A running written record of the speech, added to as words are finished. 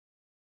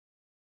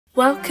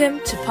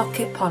Welcome to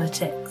Pocket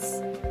Politics.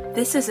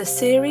 This is a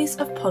series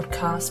of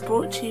podcasts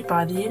brought to you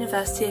by the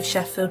University of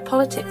Sheffield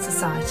Politics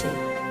Society.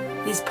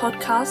 These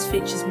podcasts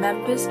features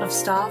members of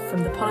staff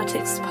from the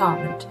Politics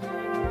Department,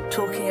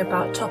 talking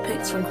about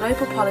topics from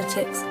global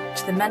politics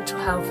to the mental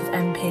health of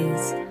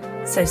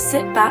MPs. So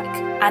sit back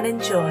and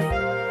enjoy.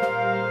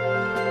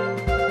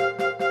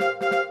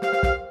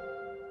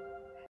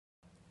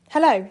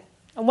 Hello,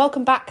 and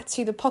welcome back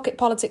to the Pocket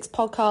Politics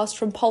podcast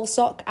from Fem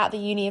Soc at the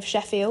Uni of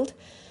Sheffield.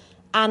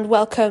 And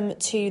welcome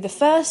to the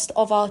first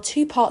of our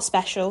two-part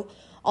special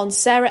on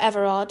Sarah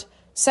Everard,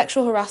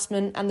 sexual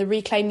harassment and the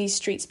Reclaim These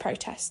Streets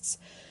protests.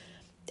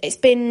 It's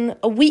been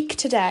a week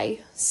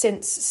today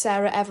since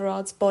Sarah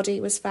Everard's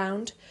body was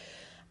found,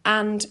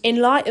 and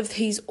in light of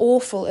these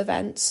awful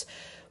events,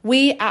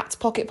 we at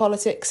Pocket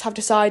Politics have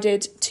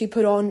decided to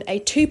put on a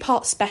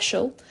two-part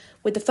special,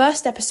 with the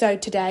first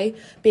episode today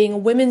being a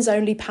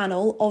women's-only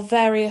panel of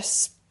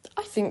various,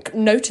 I think,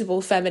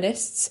 notable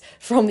feminists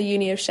from the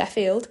Uni of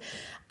Sheffield.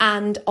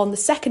 And on the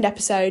second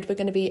episode, we're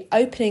going to be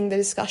opening the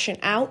discussion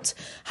out,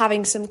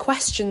 having some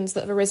questions that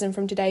have arisen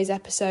from today's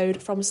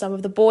episode from some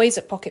of the boys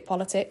at Pocket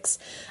Politics,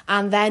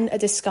 and then a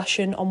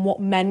discussion on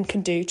what men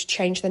can do to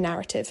change the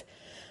narrative.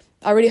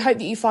 I really hope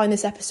that you find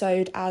this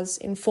episode as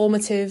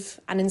informative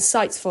and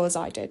insightful as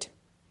I did.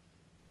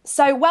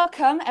 So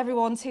welcome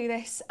everyone to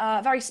this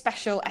very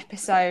special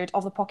episode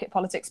of the Pocket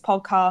Politics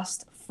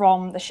podcast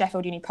from the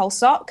Sheffield Uni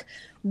Soc.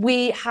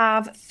 We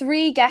have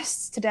three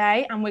guests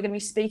today, and we're going to be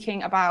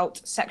speaking about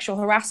sexual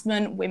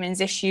harassment, women's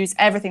issues,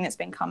 everything that's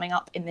been coming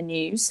up in the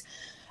news.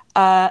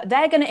 They're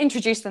going to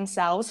introduce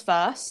themselves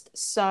first.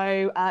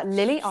 So,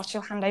 Lily, I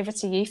shall hand over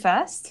to you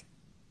first.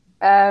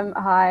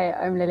 Hi,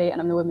 I'm Lily, and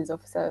I'm the Women's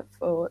Officer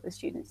for the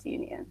Students'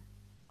 Union.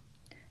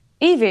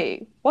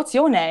 Evie, what's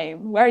your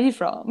name? Where are you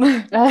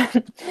from?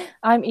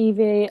 I'm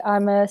Evie.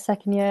 I'm a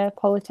second-year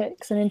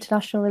politics and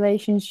international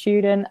relations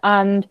student,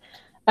 and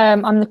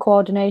I'm the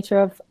coordinator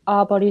of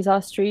Our Bodies,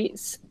 Our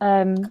Streets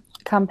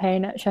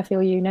campaign at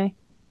Sheffield Uni.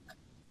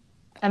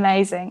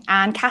 Amazing.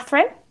 And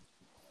Catherine?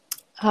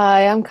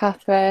 Hi, I'm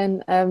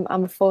Catherine.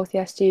 I'm a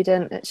fourth-year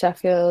student at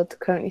Sheffield,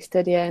 currently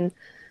studying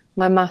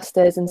my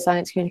Masters in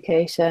Science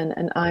Communication,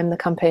 and I'm the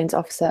campaigns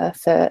officer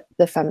for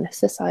the Feminist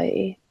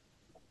Society.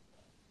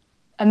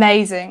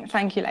 Amazing.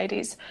 Thank you,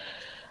 ladies.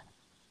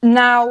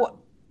 Now,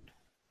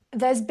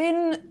 there's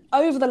been,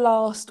 over the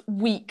last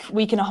week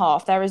and a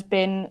half, there has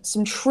been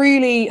some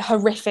truly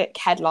horrific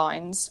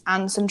headlines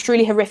and some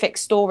truly horrific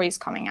stories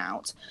coming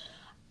out.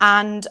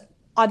 And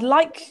I'd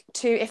like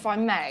to, if I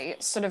may,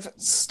 sort of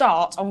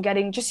start on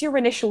getting just your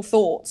initial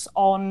thoughts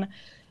on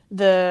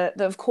the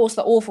of course,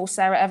 the awful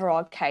Sarah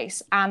Everard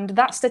case and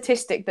that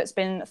statistic that's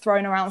been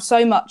thrown around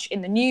so much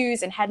in the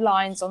news and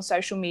headlines on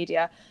social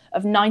media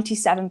of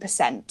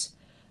 97%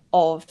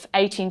 of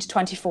 18 to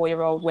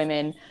 24-year-old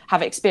women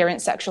have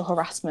experienced sexual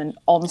harassment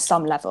on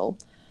some level.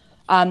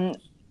 I'm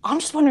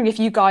just wondering if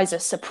you guys are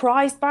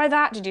surprised by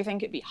that. Did you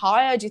think it'd be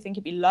higher? Do you think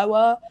it'd be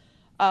lower?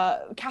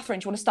 Catherine,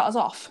 do you want to start us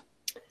off?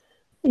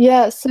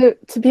 Yeah, so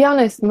to be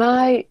honest,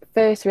 my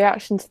first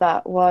reaction to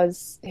that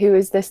was, who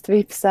is this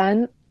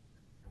 3%?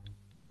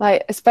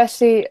 Like,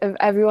 especially of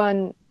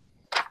everyone,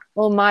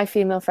 all my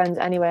female friends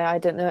anyway, I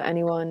don't know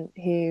anyone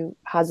who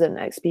hasn't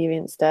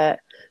experienced it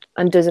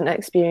and doesn't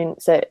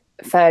experience it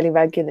fairly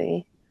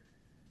regularly.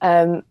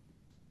 And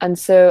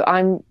so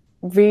I'm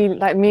really,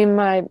 like, me and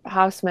my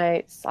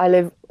housemates, I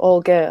live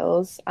all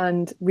girls,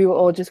 and we were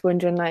all just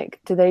wondering,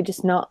 like, do they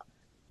just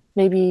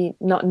maybe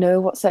not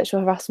know what sexual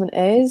harassment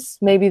is?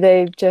 Maybe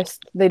they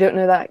don't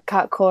know that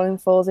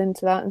catcalling falls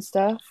into that and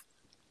stuff.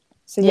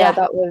 So yeah,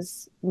 that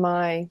was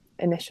my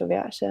initial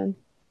reaction.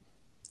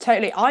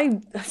 Totally. I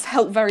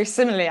felt very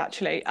similarly,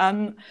 actually.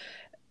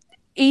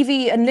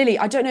 Evie and Lily,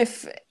 I don't know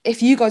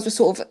if you guys were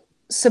sort of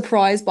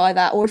surprised by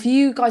that, or if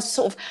you guys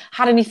sort of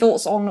had any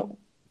thoughts on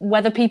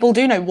whether people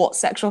do know what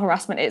sexual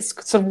harassment is,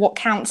 sort of what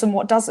counts and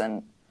what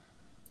doesn't.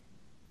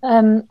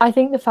 I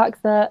think the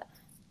fact that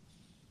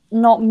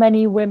not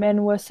many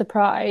women were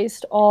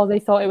surprised, or they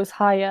thought it was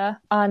higher,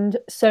 and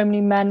so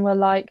many men were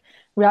like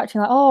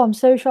reacting like, oh, I'm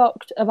so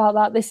shocked about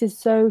that, this is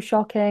so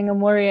shocking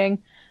and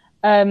worrying,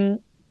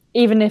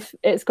 even if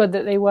it's good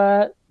that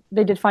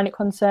they did find it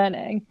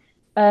concerning,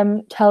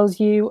 tells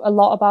you a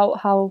lot about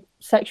how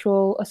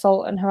sexual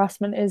assault and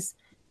harassment is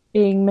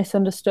being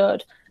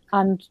misunderstood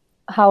and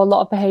how a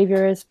lot of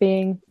behaviour is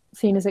being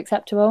seen as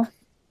acceptable.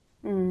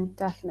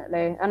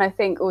 Definitely. And I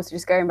think also,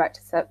 just going back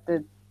to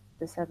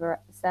the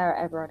Sarah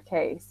Everard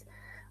case,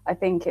 I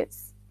think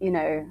it's, you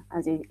know,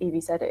 as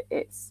Evie said,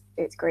 it's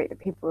great that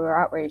people were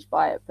outraged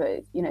by it,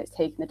 but, you know, it's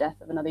taken the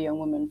death of another young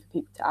woman for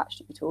people to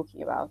actually be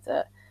talking about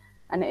it.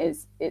 And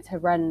it's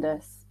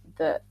horrendous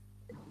that,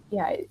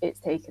 yeah, it's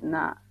taken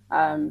that.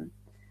 And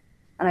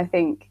I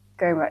think,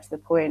 going back to the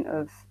point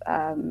of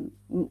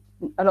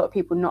a lot of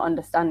people not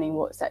understanding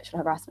what sexual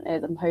harassment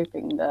is, I'm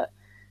hoping that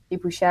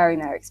people sharing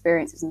their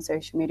experiences on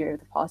social media over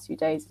the past few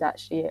days has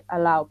actually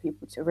allowed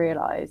people to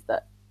realise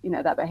that, you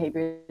know, that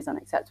behaviour is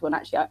unacceptable, and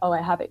actually,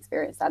 I have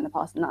experienced that in the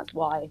past, and that's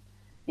why,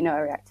 you know, I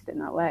reacted in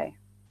that way.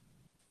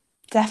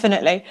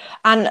 Definitely.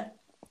 And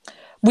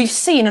we've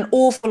seen an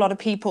awful lot of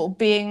people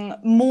being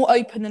more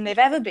open than they've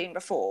ever been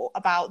before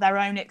about their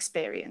own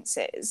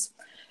experiences,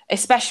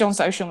 especially on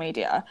social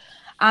media.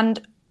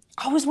 And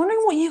I was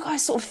wondering what you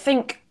guys sort of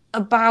think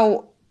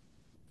about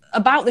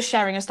the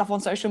sharing of stuff on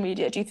social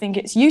media. Do you think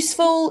it's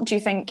useful? Do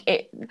you think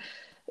it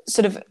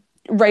sort of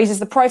raises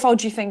the profile?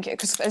 Do you think,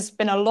 because there's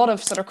been a lot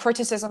of sort of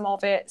criticism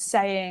of it,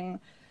 saying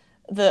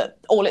that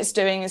all it's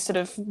doing is sort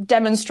of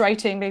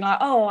demonstrating, being like,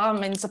 oh,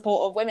 I'm in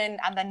support of women,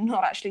 and then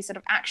not actually sort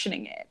of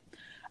actioning it.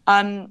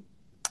 I'm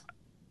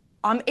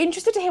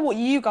interested to hear what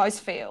you guys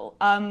feel,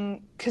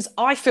 because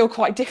I feel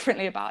quite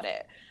differently about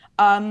it.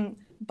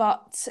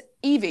 But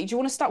Evie, do you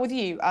want to start with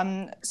you?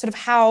 Sort of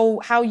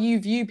how you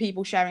view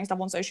people sharing stuff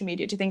on social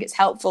media. Do you think it's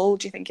helpful?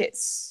 Do you think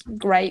it's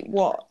great?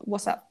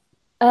 What's up?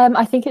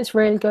 I think it's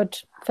really good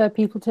for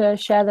people to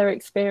share their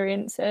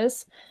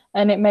experiences,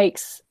 and it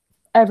makes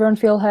everyone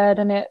feel heard,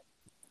 and it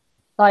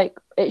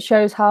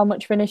shows how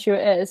much of an issue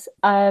it is.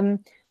 I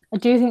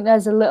do think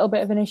there's a little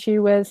bit of an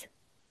issue with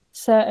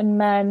certain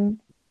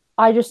men.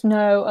 I just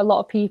know a lot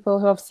of people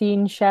who I've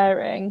seen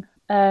sharing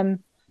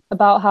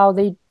about how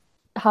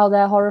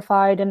they're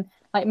horrified, and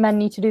like, men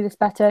need to do this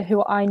better,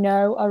 who I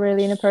know are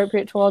really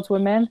inappropriate towards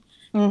women.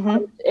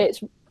 Mm-hmm.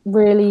 It's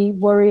really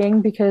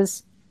worrying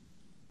because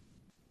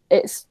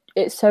it's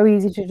so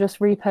easy to just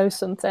repost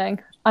something,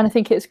 and I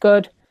think it's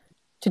good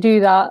to do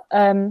that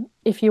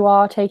if you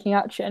are taking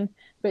action,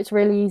 but it's a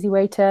really easy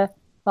way to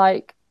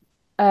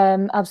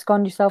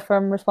abscond yourself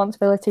from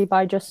responsibility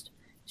by just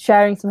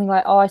sharing something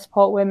like, oh, I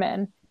support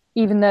women,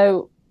 even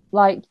though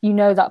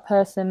that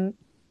person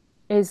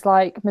is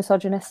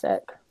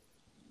misogynistic.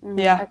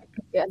 Yeah.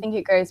 I think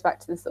it goes back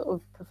to the sort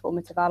of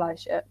performative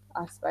allyship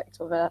aspect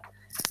of it,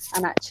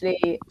 and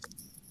actually,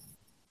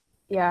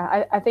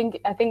 I think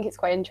it's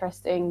quite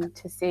interesting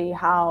to see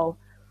how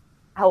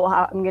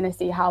I'm going to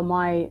see how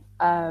my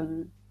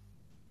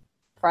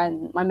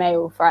my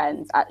male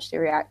friends actually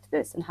react to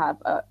this, and have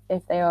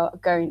if they are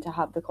going to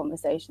have the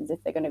conversations,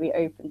 if they're going to be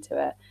open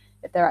to it,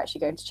 if they're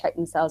actually going to check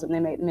themselves when they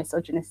make the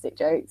misogynistic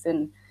jokes.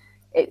 And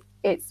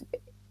it's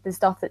the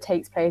stuff that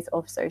takes place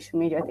off social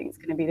media, I think, is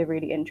going to be the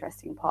really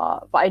interesting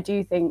part. But I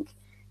do think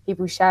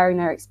people sharing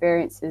their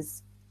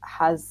experiences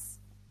has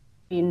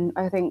been,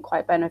 I think,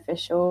 quite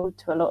beneficial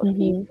to a lot of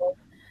people,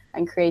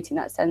 and creating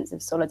that sense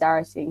of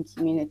solidarity and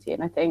community.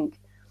 And I think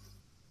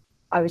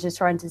I was just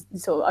trying to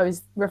I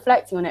was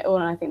reflecting on it all,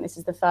 and I think this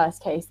is the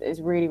first case that has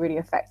really, really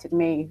affected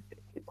me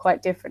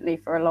quite differently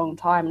for a long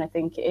time. And I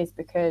think it is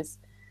because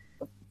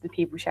of the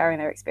people sharing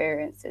their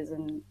experiences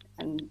and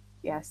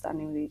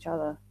standing with each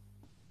other.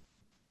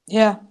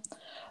 Yeah.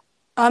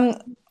 I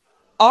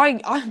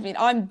mean,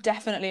 I'm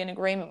definitely in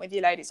agreement with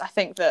you ladies. I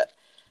think that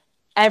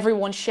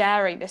everyone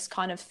sharing this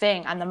kind of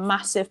thing and the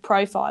massive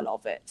profile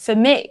of it, for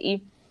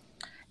me,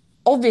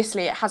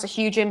 obviously it has a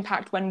huge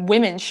impact when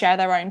women share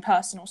their own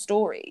personal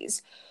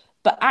stories.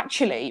 But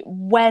actually,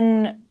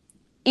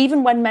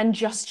 even when men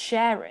just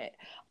share it,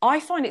 I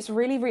find it's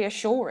really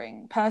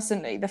reassuring,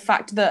 personally, the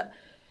fact that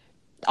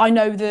I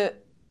know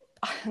that,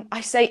 I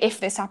say if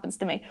this happens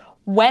to me,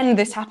 when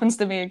this happens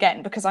to me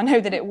again, because I know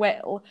that it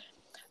will,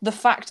 the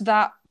fact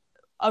that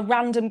a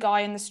random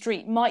guy in the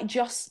street might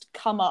just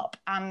come up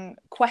and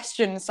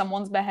question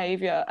someone's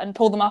behaviour and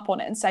pull them up on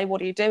it and say,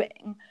 what are you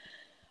doing?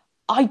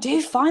 I do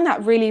find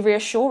that really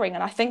reassuring.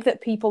 And I think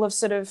that people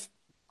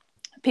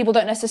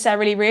don't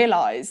necessarily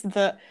realise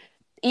that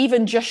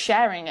even just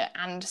sharing it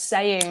and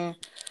saying,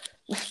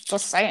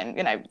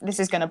 this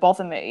is going to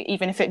bother me,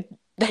 even if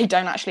they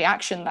don't actually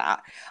action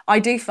that, I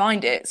do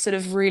find it sort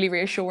of really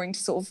reassuring to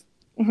sort of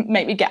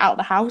make me get out of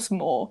the house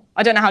more.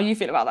 I don't know how you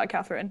feel about that,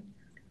 Catherine.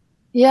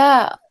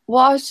 Yeah,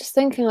 well, I was just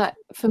thinking,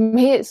 for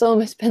me, it's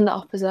almost been the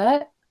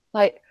opposite.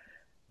 Because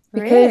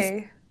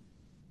really?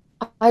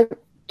 I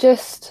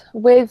just,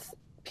 with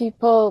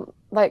people,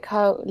 like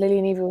how Lily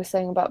and Evie were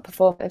saying about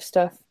performative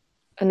stuff,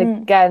 and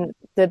again,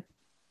 the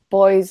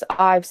boys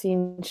I've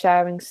seen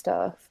sharing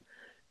stuff,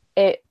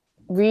 it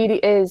really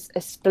is a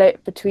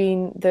split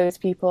between those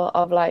people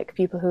of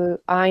people who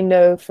I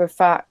know for a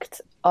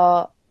fact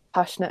are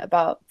passionate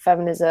about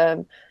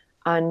feminism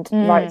and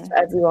rights for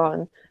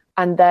everyone,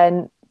 and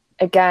then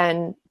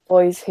again,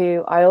 boys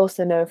who I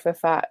also know for a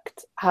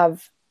fact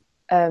have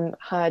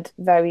had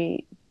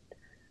very,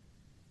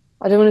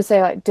 I don't want to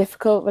say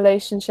difficult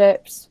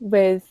relationships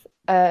with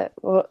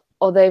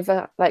or they've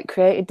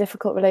created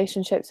difficult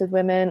relationships with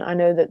women. I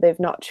know that they've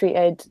not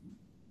treated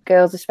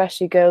girls,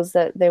 especially girls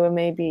that they were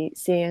maybe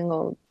seeing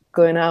or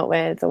going out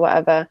with or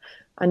whatever.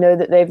 I know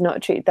that they've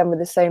not treated them with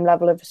the same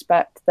level of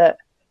respect that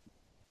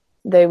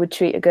they would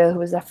treat a girl who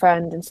was their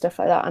friend and stuff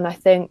like that. And I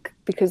think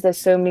because there's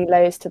so many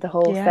layers to the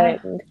whole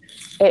thing,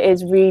 it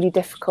is really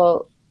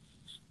difficult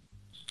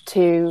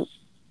to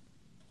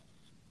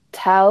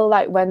tell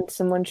when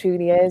someone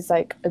truly is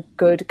a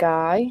good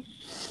guy.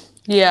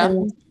 Yeah.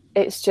 And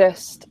it's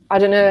just, I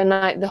don't know,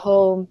 and the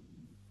whole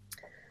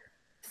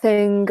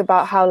thing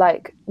about how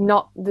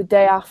not the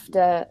day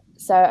after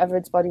Sarah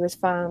Everard's body was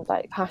found,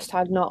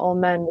 hashtag not all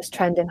men was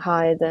trending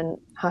higher than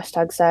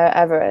hashtag Sarah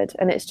Everard,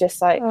 and it's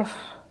just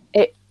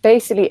it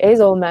basically is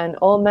all men.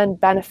 All men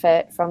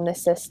benefit from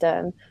this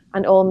system,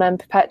 and all men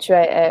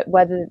perpetuate it,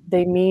 whether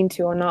they mean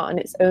to or not. And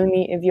it's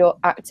only if you're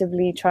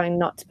actively trying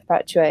not to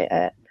perpetuate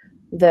it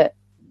that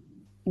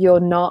you're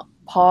not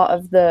part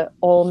of the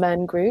all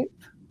men group.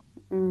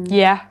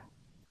 Yeah.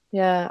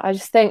 Yeah, I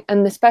just think,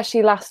 and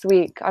especially last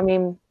week, I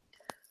mean,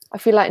 I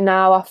feel like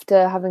now,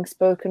 after having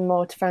spoken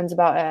more to friends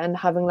about it and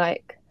having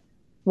like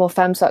more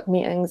Fem Soc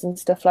meetings and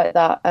stuff like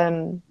that,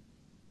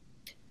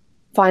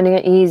 finding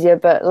it easier.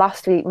 But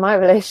last week, my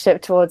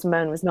relationship towards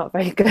men was not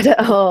very good at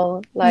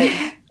all. Like,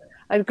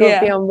 I'd go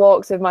be on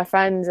walks with my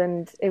friends,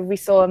 and if we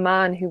saw a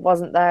man who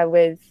wasn't there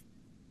with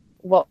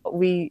what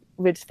we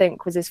would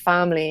think was his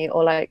family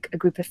or like a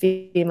group of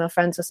female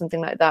friends or something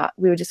like that,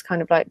 we were just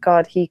kind of like,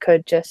 God, he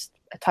could just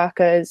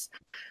attack us,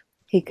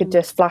 he could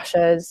just flash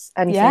us,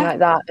 anything like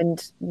that,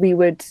 and we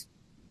would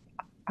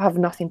have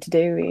nothing to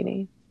do,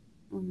 really.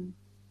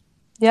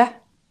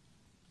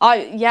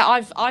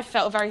 I've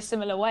felt a very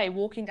similar way,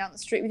 walking down the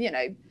street with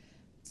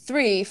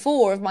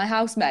 3-4 of my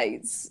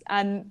housemates,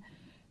 and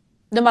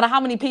no matter how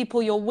many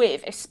people you're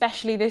with,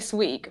 especially this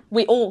week,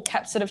 we all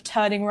kept sort of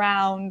turning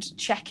around,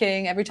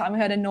 checking every time we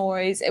heard a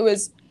noise.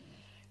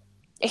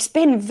 It's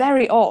been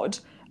very odd.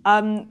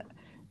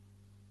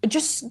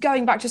 Just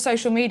going back to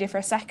social media for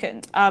a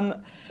second,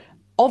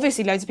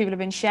 obviously loads of people have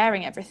been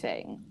sharing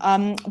everything,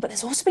 but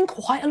there's also been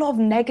quite a lot of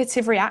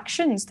negative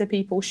reactions to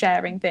people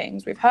sharing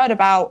things. We've heard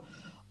about,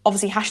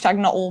 obviously,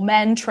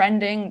 #NotAllMen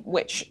trending,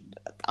 which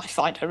I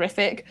find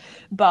horrific,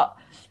 but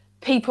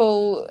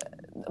people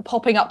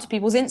popping up to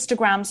people's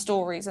Instagram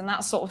stories and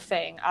that sort of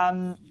thing.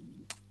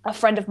 A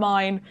friend of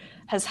mine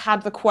has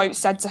had the quote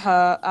said to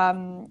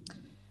her,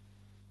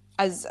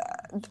 as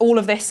all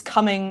of this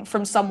coming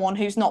from someone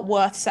who's not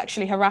worth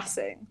sexually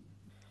harassing.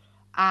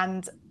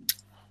 And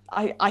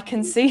I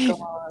can see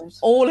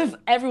all of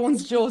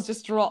everyone's jaws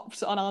just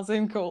dropped on our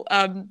Zoom call.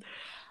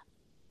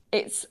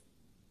 It's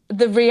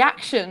the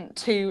reaction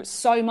to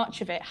so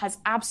much of it has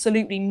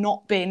absolutely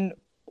not been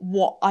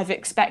what I've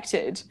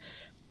expected.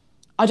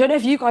 I don't know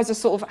if you guys have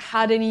sort of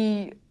had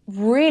any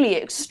really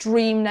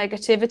extreme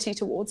negativity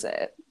towards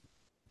it.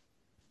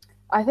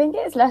 I think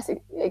it's less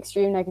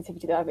extreme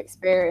negativity that I've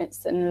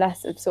experienced and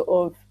less of sort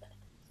of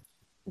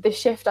the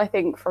shift, I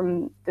think,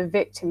 from the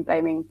victim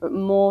blaming, but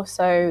more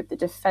so the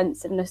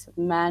defensiveness of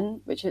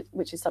men, which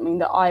is something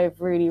that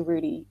I've really,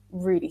 really,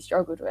 really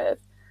struggled with.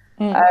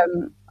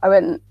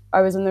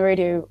 I was on the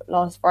radio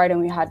last Friday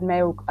and we had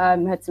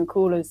had some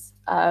callers,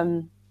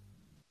 some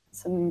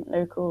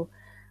local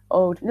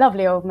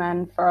lovely old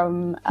man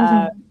from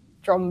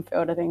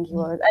Drumfield, I think he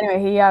was.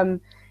 Anyway,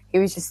 he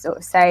was just sort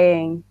of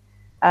saying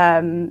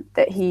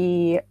that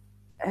he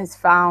has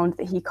found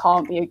that he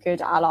can't be a good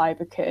ally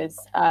because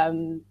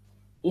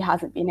he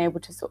hasn't been able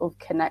to sort of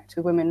connect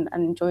with women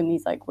and join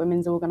these like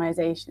women's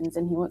organizations,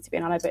 and he wants to be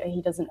an ally, but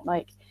he doesn't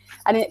like.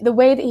 And the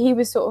way that he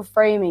was sort of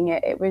framing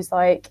it, it was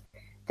like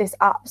this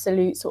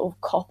absolute sort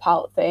of cop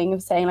out thing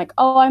of saying like,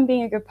 oh, I'm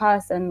being a good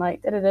person,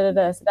 like da da da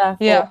da. So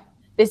therefore,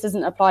 this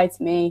doesn't apply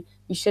to me.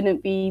 You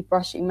shouldn't be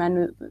brushing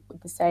men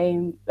with the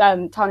same,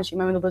 tarnishing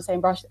men with the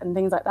same brush and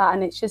things like that.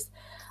 And it's just,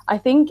 I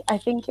think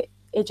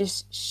it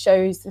just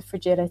shows the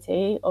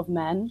fragility of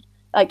men,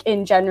 like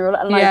in general,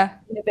 and like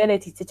the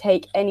ability to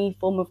take any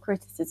form of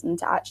criticism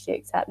to actually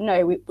accept,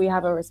 no, we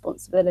have a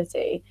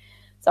responsibility.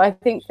 So I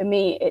think for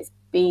me, it's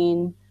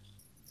been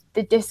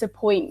the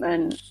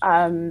disappointment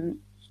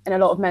in a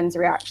lot of men's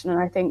reaction. And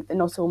I think the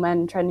Not All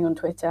Men trending on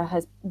Twitter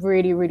has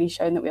really, really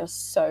shown that we are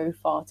so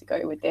far to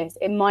go with this.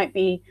 It might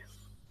be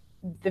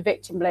the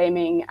victim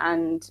blaming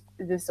and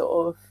the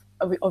sort of,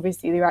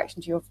 obviously the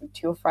reaction to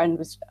your friend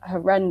was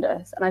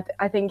horrendous, and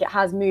I think it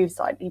has moved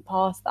slightly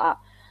past that,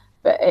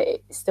 but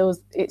it still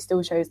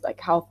shows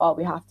like how far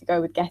we have to go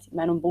with getting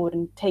men on board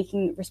and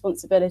taking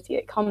responsibility.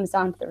 It comes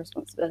down to the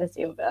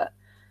responsibility of it.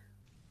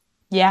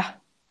 Yeah,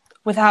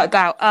 without a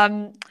doubt.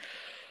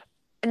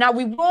 Now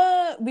we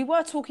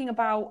were talking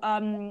about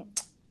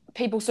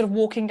people sort of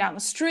walking down the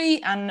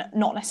street and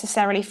not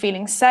necessarily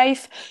feeling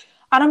safe,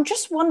 and I'm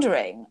just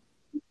wondering,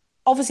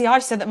 obviously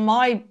I've said that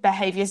my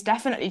behaviour has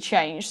definitely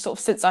changed sort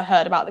of since I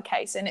heard about the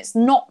case, and it's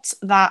not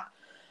that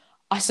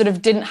I sort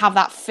of didn't have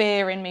that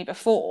fear in me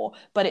before,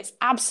 but it's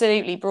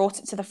absolutely brought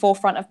it to the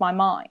forefront of my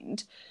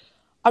mind.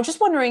 I'm just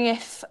wondering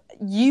if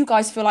you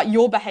guys feel like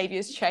your behaviour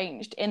has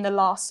changed in the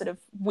last sort of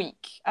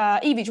week.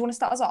 Evie, do you want to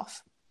start us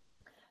off?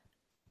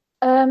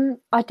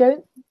 I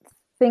don't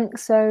think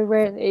so,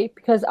 really,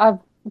 because I've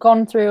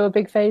gone through a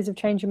big phase of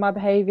changing my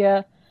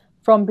behaviour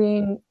from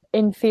being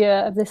in fear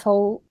of this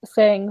whole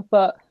thing,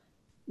 but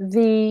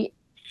the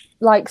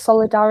like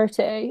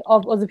solidarity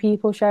of other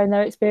people sharing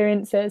their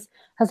experiences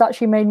has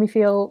actually made me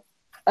feel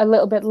a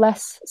little bit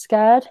less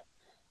scared.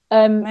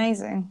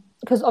 Amazing.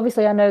 Because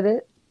obviously I know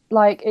that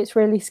like it's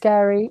really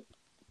scary,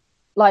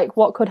 like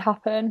what could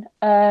happen.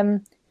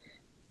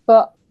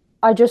 But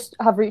I just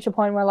have reached a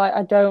point where like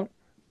I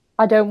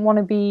don't want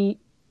to be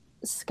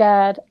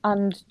scared,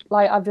 and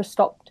like I've just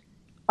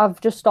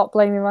stopped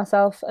blaming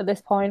myself at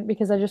this point,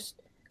 because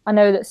I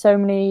know that so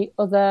many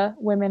other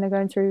women are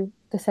going through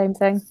the same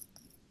thing.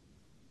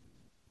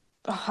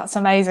 Oh, that's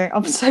amazing.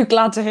 I'm so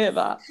glad to hear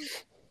that.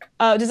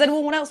 Does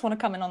anyone else want to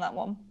come in on that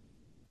one?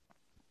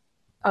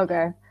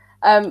 Okay.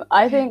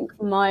 I think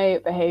my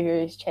behavior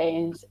has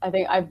changed. I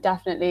think I've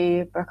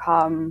definitely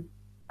become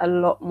a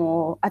lot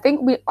more. I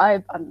think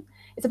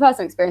it's a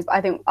personal experience, but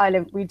I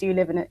think we do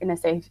live in a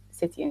safe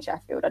city in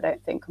Sheffield. I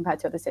don't think compared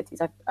to other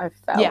cities, I've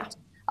felt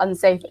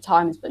unsafe at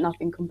times, but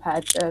nothing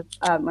compared to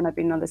when I've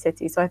been in other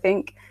cities. So I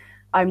think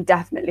I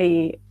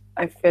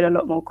feel a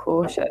lot more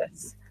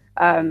cautious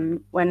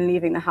when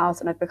leaving the house,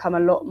 and I've become a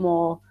lot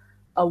more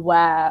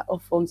aware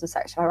of forms of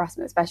sexual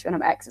harassment, especially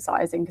when I'm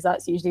exercising, because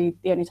that's usually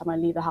the only time I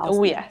leave the house.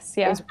 Oh yes,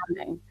 yeah. Is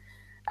running.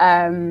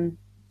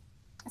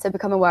 So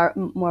become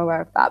more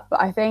aware of that.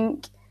 But I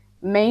think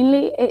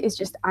mainly it is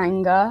just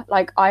anger.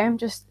 Like I am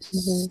just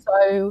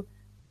so.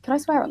 Can I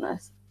swear on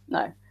this?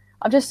 No.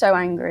 I'm just so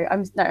angry. I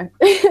hadn't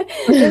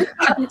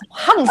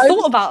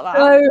thought about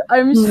that.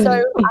 I'm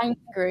so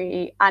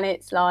angry, and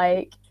it's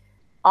like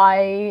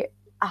I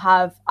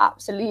have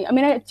absolutely. I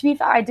mean, to be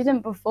fair, I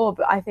didn't before,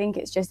 but I think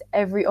it's just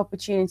every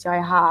opportunity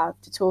I have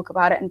to talk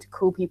about it and to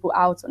call people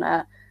out on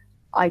it,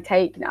 I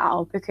take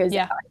now, because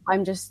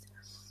I'm just.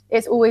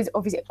 It's always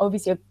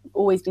obviously I've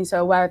always been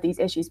so aware of these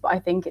issues, but I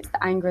think it's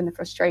the anger and the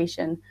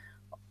frustration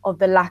of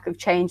the lack of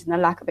change and the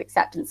lack of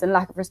acceptance and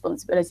lack of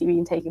responsibility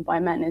being taken by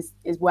men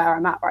is where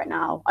I'm at right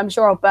now. I'm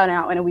sure I'll burn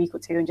out in a week or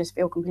two and just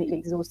feel completely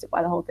exhausted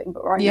by the whole thing,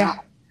 but right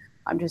now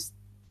I'm just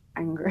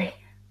angry.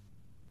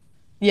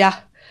 Yeah.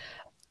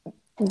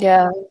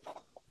 I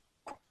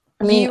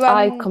mean,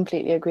 I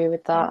completely agree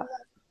with that.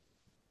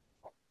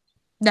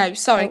 No,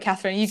 sorry,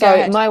 Catherine, you go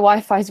ahead. My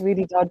Wi-Fi is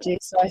really dodgy,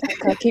 so I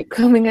think I keep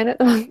coming in at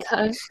the wrong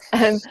time.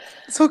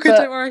 It's all good,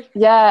 don't worry.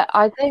 Yeah,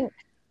 I think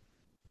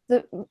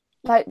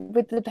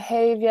with the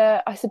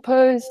behaviour, I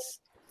suppose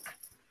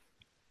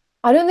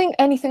I don't think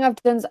anything I've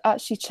done's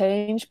actually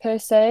changed per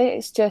se.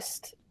 It's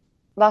just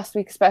last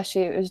week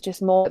especially, it was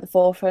just more at the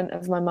forefront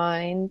of my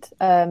mind.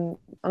 And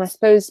I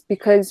suppose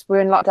because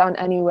we're in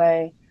lockdown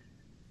anyway,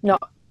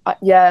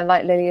 like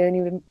Lily,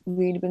 only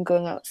really been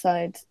going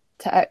outside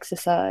to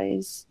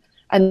exercise.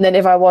 And then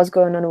if I was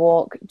going on a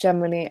walk,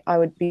 generally I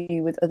would be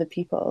with other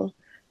people.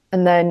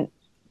 And then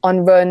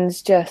on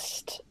runs,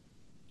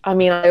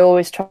 I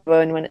always try to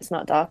run when it's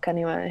not dark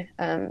anyway,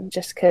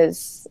 just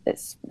because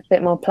it's a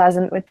bit more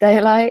pleasant with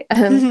daylight.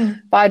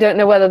 But I don't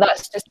know whether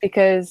that's just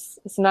because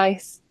it's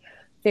nice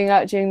being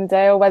out during the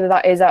day, or whether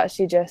that is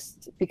actually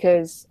just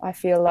because I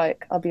feel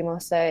like I'll be more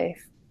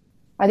safe.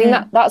 I think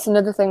that's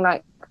another thing,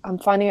 like I'm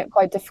finding it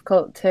quite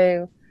difficult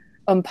to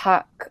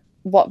unpack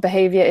what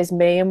behaviour is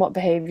me and what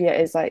behaviour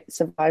is like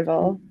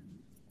survival.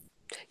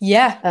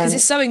 Yeah, because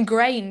it's so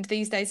ingrained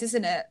these days,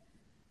 isn't it?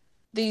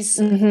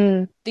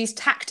 These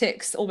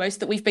tactics almost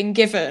that we've been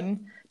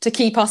given to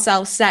keep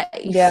ourselves safe.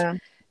 Yeah,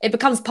 it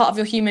becomes part of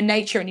your human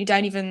nature, and you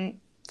don't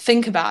even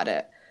think about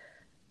it.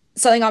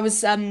 Something I was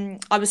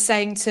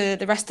saying to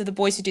the rest of the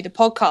boys who do the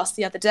podcast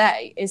the other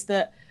day is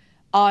that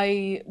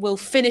I will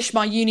finish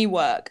my uni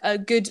work a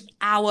good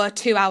hour,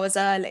 2 hours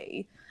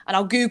early, and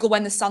I'll Google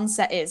when the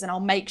sunset is, and I'll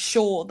make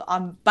sure that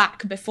I'm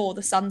back before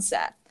the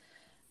sunset.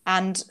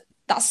 And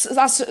that's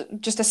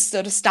just a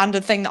sort of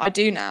standard thing that I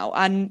do now.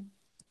 And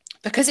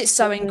because it's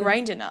so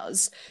ingrained in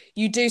us,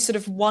 you do sort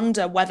of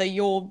wonder whether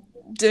you're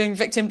doing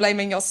victim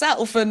blaming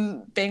yourself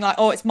and being like,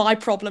 oh, it's my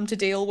problem to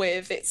deal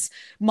with, it's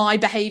my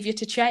behaviour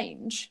to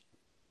change.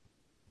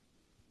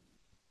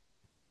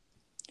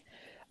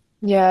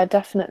 Yeah,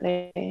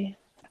 definitely.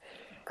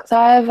 Because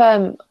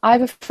I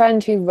have a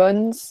friend who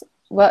runs.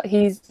 Well,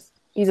 he's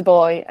a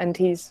boy and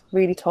he's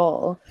really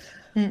tall,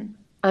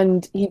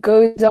 and he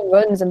goes on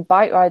runs and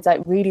bike rides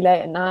like really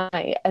late at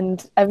night.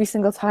 And every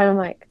single time I'm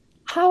like,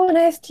 how on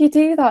earth do you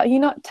do that? Are you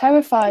not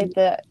terrified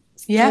that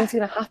something's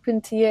going to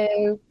happen to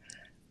you?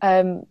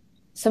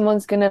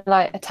 Someone's going to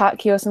like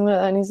attack you or something like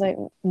that? And he's like,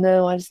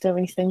 no, I just don't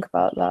really think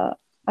about that.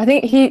 I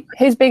think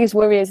his biggest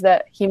worry is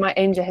that he might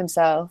injure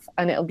himself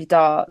and it'll be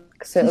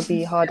dark, so it'll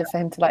be harder for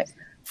him to like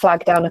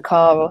flag down a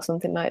car or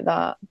something like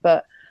that.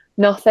 But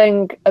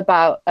nothing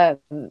about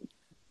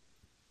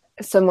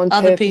someone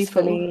other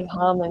purposefully people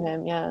harming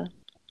him.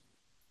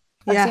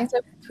 I've seen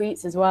some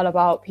tweets as well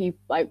about people,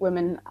 like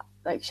women,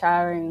 like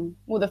sharing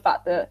the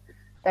fact that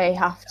they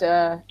have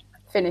to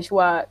finish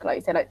work,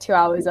 like say, like 2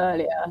 hours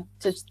earlier,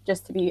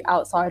 just to be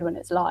outside when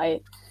it's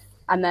light.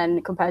 And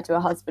then compared to a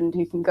husband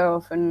who can go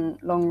off on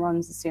long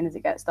runs as soon as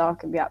it gets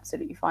dark and be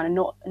absolutely fine and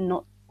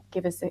not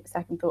give a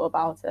second thought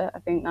about it. I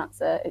think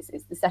that's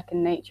it's the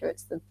second nature.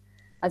 It's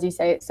as you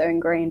say, it's so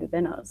ingrained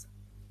within us.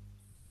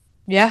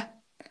 Yeah.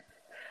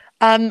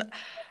 I'd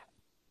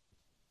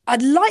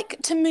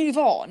like to move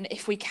on,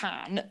 if we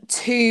can,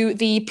 to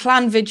the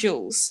planned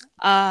vigils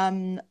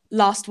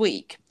last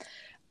week,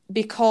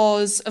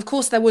 because, of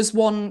course, there was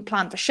one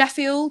planned for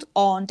Sheffield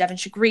on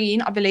Devonshire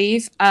Green, I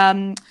believe.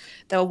 There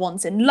were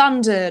ones in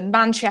London,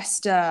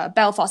 Manchester,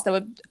 Belfast. There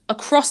were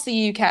across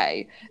the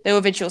UK, there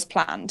were vigils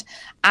planned.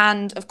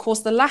 And, of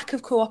course, the lack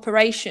of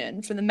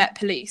cooperation from the Met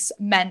Police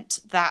meant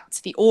that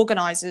the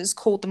organisers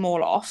called them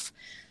all off.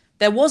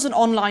 There was an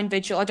online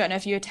vigil. I don't know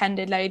if you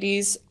attended,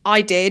 ladies.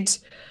 I did.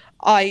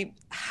 I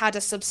had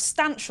a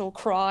substantial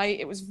cry.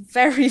 It was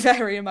very,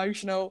 very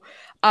emotional.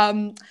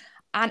 And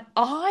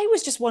I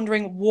was just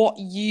wondering what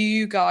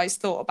you guys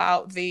thought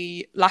about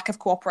the lack of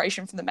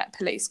cooperation from the Met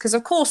Police. Because,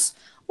 of course,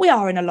 we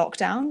are in a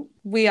lockdown.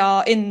 We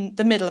are in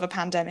the middle of a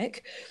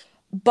pandemic.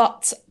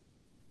 But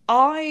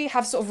I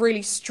have sort of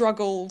really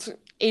struggled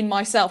in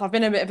myself. I've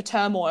been in a bit of a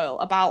turmoil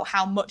about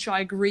how much I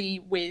agree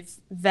with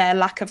their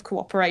lack of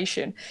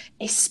cooperation,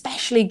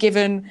 especially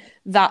given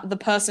that the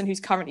person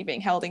who's currently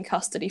being held in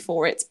custody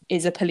for it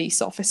is a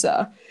police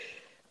officer.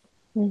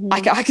 Mm-hmm.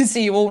 I can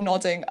see you all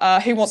nodding.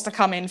 Who wants to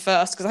come in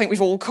first? Because I think we've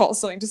all got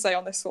something to say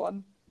on this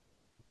one.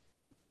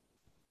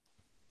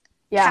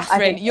 Yeah,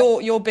 Catherine,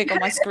 you're big on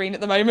my screen at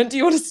the moment. Do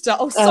you want to start?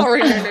 Oh,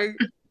 sorry, Lily.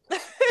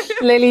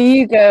 Lily,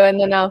 you go and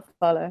then I'll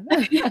follow.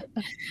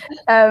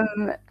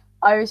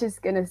 I was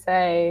just going to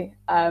say,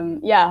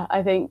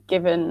 I think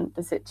given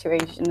the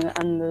situation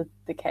and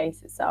the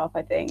case itself,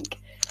 I think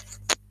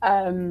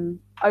I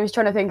was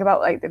trying to think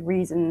about like the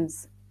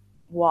reasons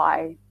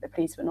why the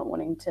police were not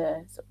wanting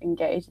to sort of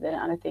engage with it,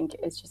 and I think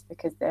it's just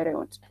because they don't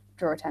want to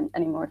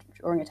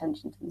drawing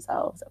attention to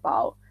themselves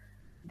about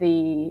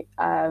the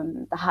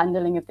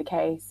handling of the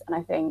case, and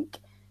I think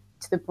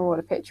to the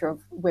broader picture of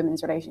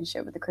women's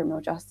relationship with the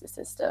criminal justice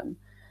system.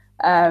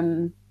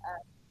 I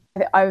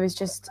was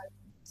just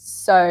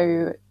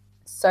so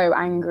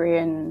angry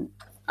and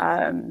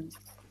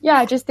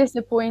just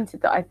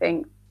disappointed that I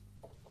think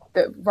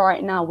that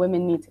right now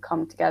women need to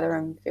come together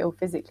and feel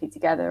physically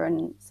together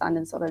and stand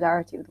in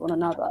solidarity with one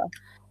another.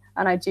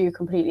 And I do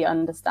completely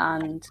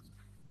understand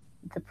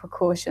the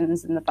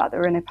precautions and the fact that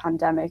we're in a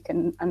pandemic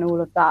and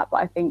all of that, but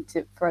I think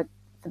for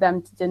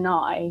them to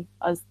deny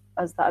us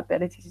that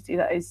ability to do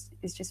that is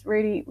just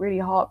really, really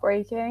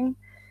heartbreaking.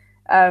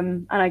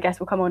 And I guess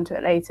we'll come on to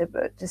it later,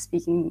 but just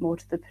speaking more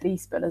to the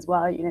police bill as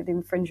well, you know, the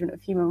infringement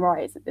of human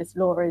rights that this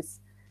law is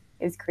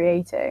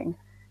creating.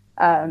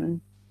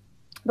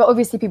 But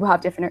obviously people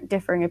have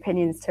differing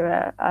opinions to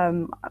it. I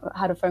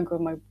had a phone call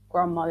with my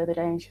grandma the other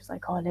day and she was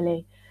like, "Oh,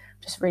 Lily,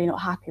 I'm just really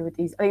not happy with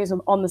these." I think it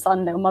was on the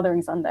Sunday, on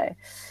Mothering Sunday.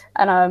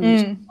 And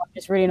I'm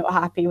just really not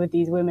happy with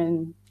these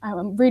women.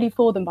 I'm really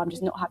for them, but I'm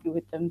just not happy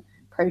with them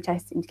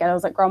protesting together. I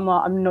was like,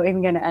 "Grandma, I'm not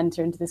even going to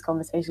enter into this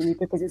conversation with you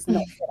because it's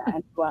not going to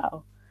end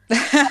well."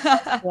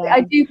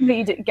 I do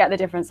completely get the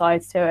different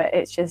sides to it.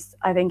 It's just,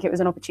 I think it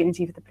was an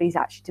opportunity for the police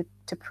actually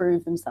to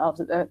prove themselves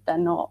that they're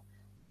not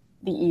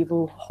the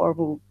evil,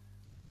 horrible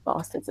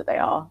bastards that they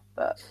are,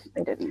 but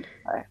they didn't.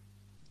 So.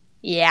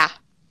 Yeah.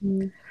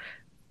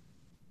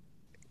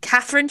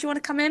 Catherine, do you want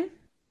to come in?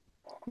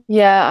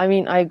 Yeah, I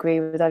mean, I agree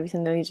with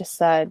everything that you just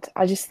said.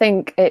 I just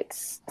think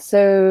it's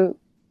so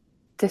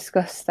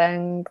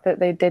disgusting that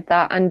they did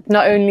that, and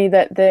not only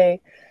that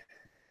they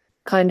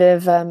kind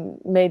of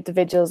made the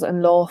vigils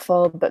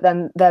unlawful, but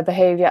then their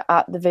behaviour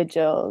at the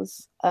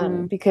vigils,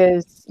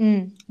 because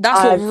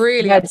that's what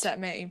really upset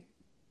me.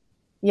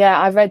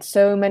 Yeah, I've read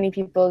so many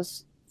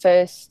people's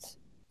first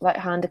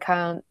hand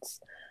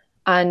accounts,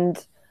 and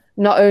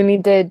not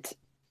only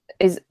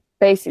is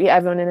basically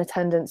everyone in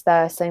attendance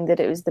there saying that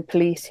it was the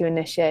police who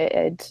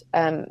initiated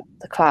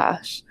the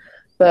clash,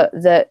 but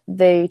that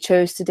they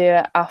chose to do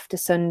it after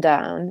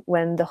sundown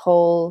when the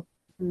whole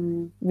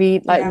one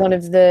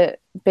of the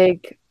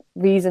big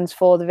reasons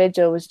for the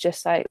vigil was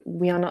just like,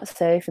 we are not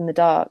safe in the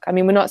dark. I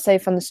mean, we're not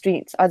safe on the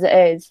streets as it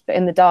is, but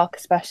in the dark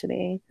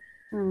especially.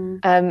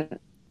 And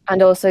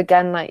also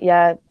again,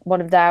 one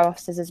of their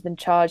officers has been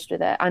charged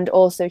with it, and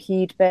also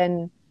he'd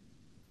been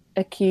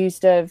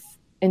accused of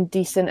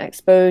indecent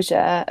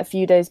exposure a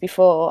few days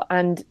before,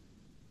 and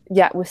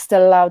yet was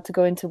still allowed to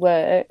go into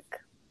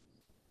work.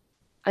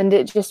 And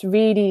it just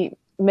really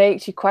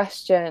makes you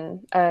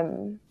question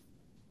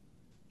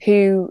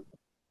who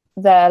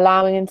they're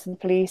allowing into the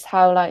police,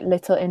 how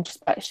little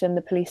introspection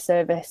the police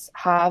service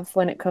have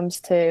when it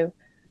comes to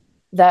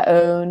their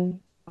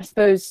own. I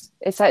suppose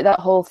it's that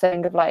whole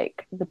thing of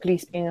the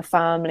police being a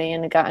family,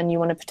 and again,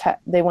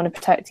 they want to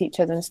protect each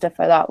other and stuff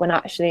like that, when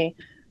actually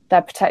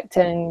they're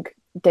protecting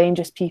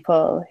dangerous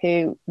people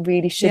who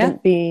really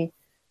shouldn't be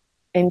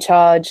in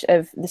charge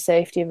of the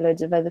safety of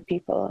loads of other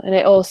people. And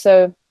it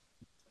also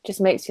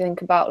just makes you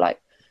think about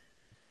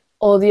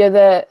all the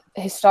other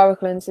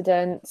historical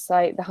incidents,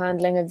 like the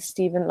handling of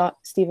Stephen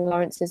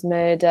Lawrence's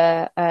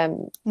murder,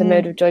 the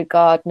murder of Joy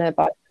Gardner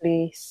by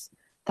police,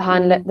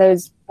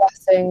 those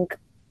blessing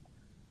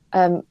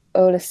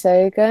Ola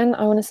Sagan,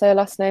 I want to say her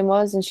last name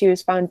was, and she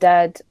was found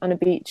dead on a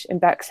beach in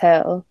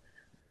Bexhill,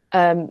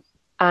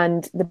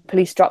 and the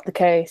police dropped the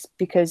case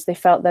because they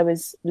felt there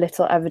was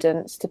little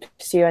evidence to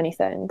pursue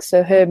anything.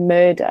 So her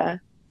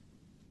murder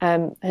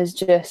has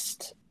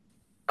just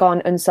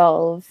gone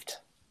unsolved,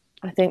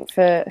 I think,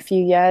 for a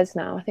few years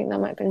now. I think that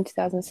might have been in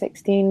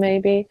 2016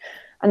 maybe.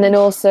 And then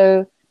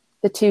also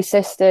the two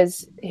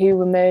sisters who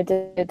were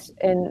murdered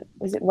in,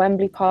 was it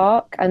Wembley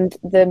Park? And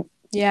the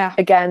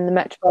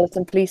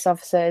Metropolitan Police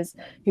officers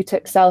who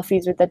took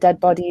selfies with their dead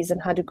bodies and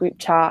had a group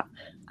chat.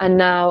 And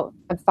now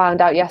I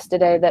found out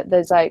yesterday that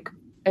there's a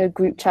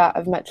group chat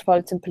of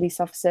Metropolitan Police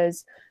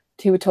officers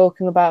who were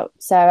talking about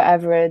Sarah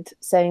Everard,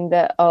 saying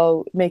that,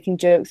 oh, making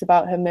jokes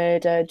about her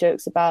murder,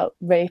 jokes about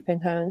raping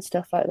her and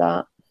stuff like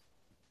that.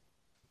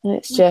 And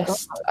it's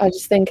just, I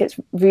just think it's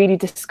really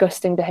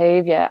disgusting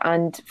behaviour.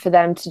 And for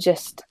them to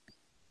just,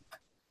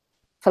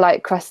 for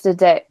like Cressida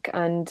Dick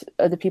and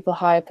other people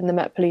high up in the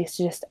Met Police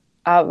to just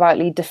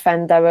outrightly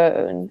defend their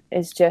own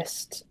is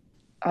just,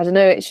 I don't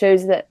know, it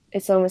shows that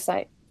it's almost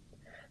like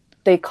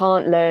they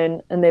can't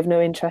learn and they've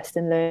no interest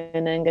in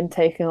learning and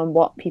taking on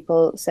what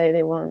people say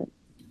they want.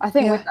 I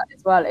think with that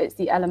as well, it's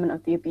the element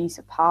of the abuse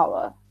of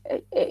power.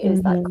 It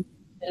is that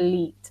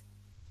elite,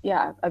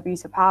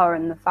 abuse of power,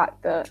 and the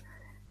fact that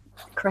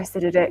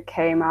Cressida Dick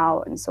came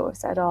out and sort of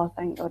said, oh,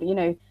 thank God, you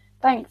know,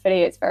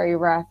 thankfully it's very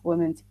rare for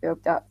women to be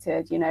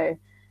abducted, you know,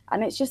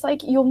 and it's just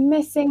like, you're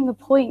missing the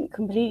point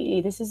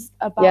completely. This is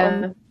about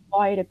a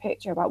wider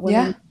picture about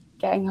women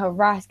getting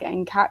harassed,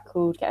 getting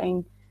catcalled,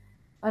 getting,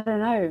 I don't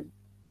know,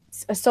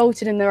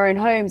 assaulted in their own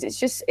homes. It's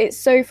just, it's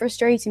so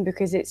frustrating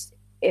because it's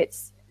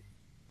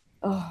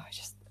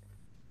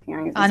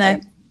I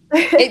know.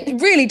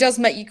 It really does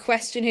make you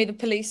question who the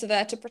police are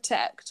there to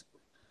protect.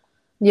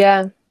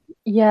 Yeah,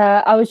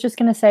 I was just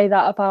going to say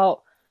that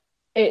about,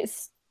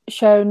 it's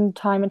shown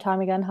time and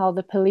time again how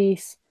the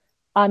police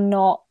are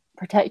not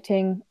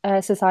protecting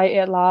society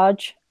at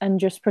large and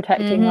just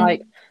protecting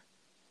like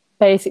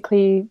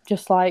basically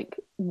just like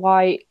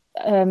white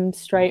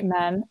straight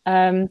men,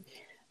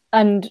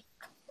 and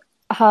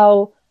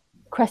how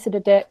Cressida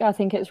Dick, I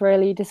think it's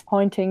really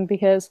disappointing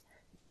because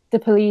the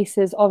police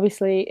is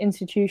obviously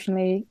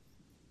institutionally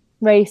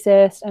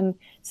racist and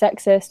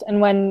sexist,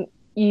 and when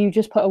you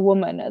just put a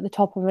woman at the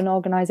top of an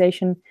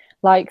organisation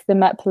like the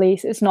Met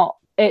Police, it's not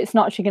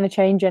actually going to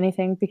change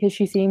anything because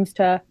she seems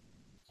to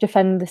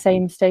defend the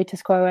same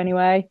status quo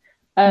anyway.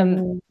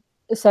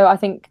 So I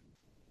think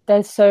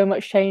there's so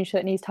much change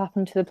that needs to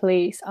happen to the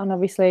police, and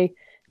obviously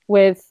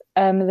with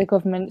the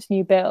government's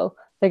new bill,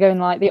 they're going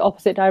like the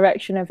opposite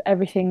direction of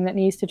everything that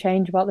needs to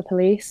change about the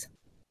police.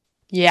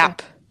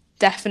 Yep.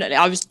 Definitely.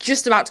 I was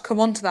just about to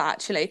come on to that,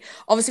 actually.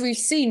 Obviously, we've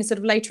seen sort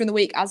of later in the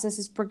week, as this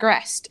has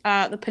progressed,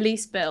 the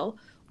police bill,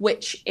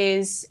 which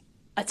is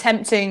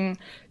attempting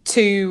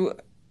to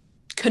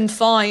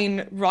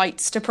confine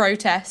rights to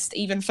protest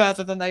even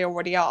further than they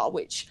already are,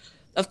 which,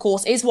 of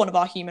course, is one of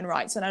our human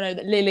rights. And I know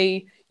that,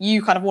 Lily,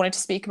 you kind of wanted to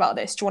speak about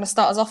this. Do you want to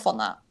start us off on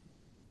that?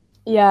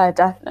 Yeah,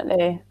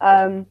 definitely.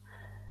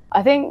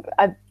 I think,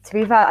 to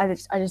be fair, I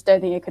just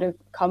don't think it could have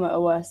come at a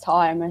worse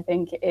time. I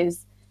think it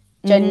is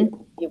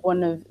genuinely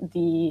one of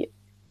the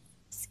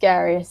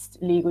scariest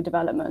legal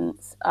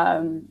developments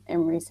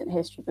in recent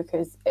history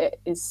because it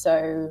is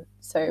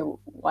so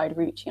wide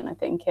reaching. I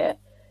think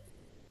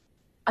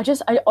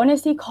I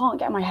honestly can't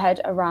get my head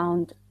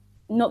around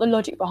not the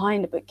logic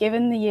behind it, but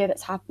given the year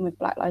that's happened with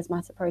Black Lives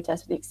Matter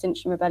protests, with the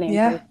Extinction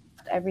Rebellion,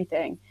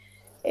 everything,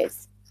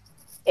 it's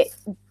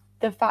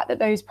the fact that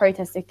those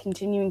protests are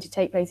continuing to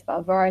take place about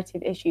a variety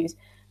of issues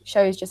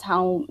shows just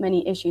how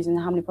many issues and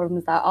how many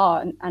problems there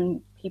are,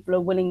 and people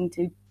are willing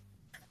to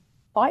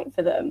fight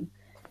for them,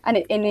 and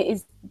it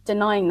is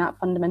denying that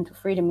fundamental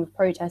freedom of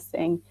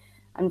protesting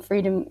and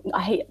freedom.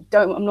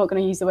 I'm not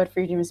going to use the word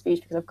freedom of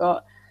speech because I've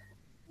got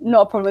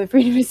not a problem with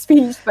freedom of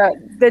speech, but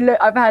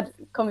I've had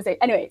conversation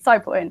anyway.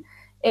 Side point.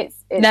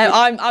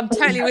 I'm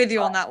totally with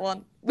you on that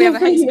one. We have a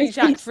hate speech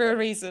act for a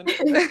reason.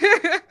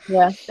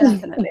 Yeah,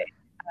 definitely.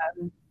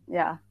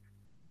 Yeah.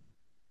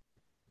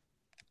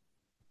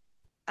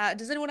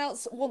 Does anyone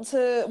else want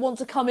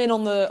to come in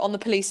on the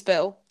police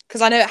bill?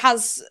 Because I know it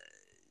has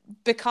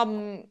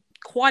become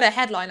quite a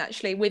headline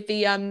actually, with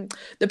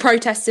the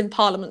protests in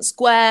Parliament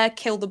Square,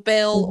 kill the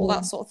bill, all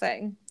that sort of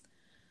thing.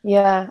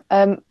 Yeah,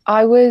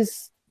 I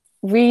was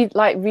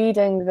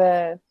reading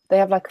they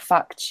have like a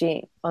fact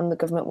sheet on the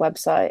government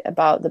website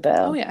about the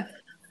bill. Oh yeah.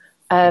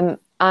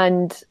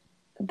 And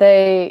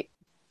they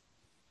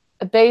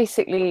are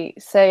basically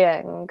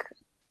saying,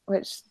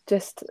 which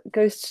just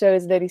goes to show,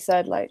 as Lily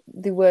said, like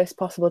the worst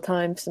possible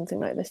time for something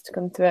like this to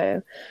come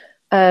through.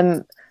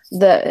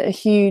 That a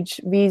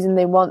huge reason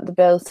they want the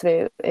bill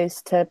through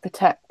is to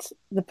protect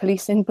the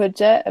policing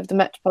budget of the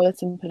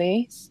Metropolitan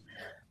Police,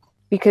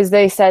 because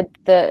they said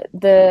that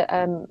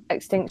the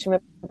Extinction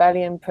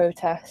Rebellion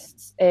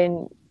protests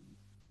in,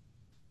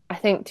 I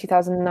think,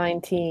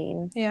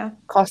 2019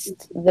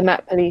 cost the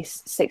Met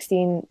Police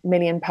 £16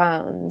 million.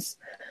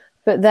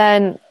 But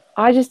then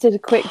I just did a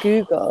quick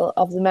Google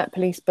of the Met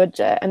Police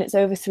budget and it's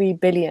over £3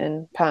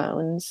 billion.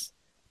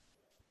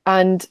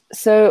 And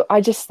so I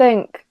just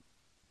think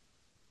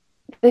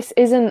this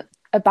isn't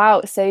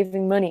about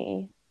saving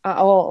money at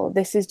all.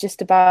 This is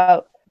just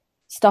about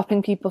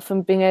stopping people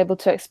from being able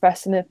to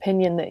express an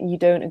opinion that you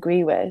don't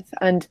agree with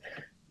and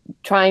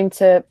trying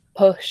to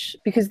push,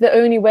 because the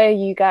only way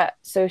you get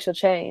social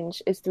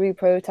change is through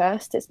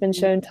protest. It's been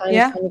shown time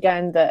and time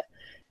again that,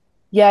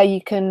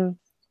 you can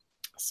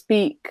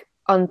speak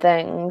on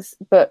things,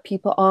 but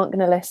people aren't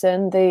going to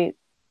listen. They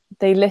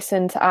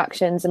listen to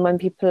actions, and when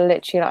people are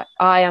literally like,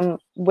 I am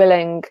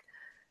willing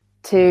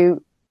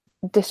to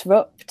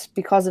disrupt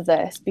because of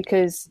this,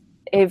 because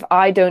if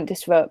I don't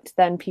disrupt,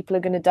 then people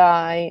are going to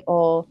die,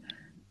 or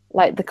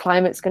like the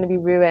climate's going to be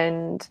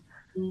ruined,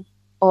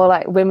 or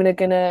like women are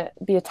going to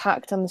be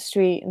attacked on the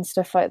street and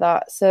stuff like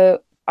that. So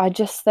I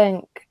just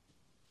think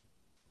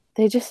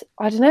I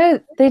don't know,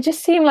 they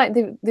just seem like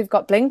they've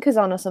got blinkers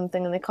on or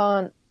something, and they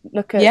can't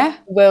look at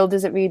the world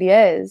as it really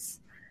is.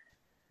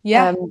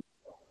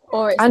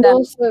 Or it's and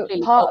also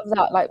part of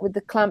that, like with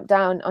the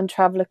clampdown on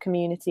traveller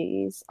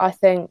communities, I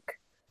think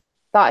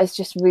that is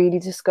just really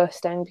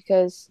disgusting,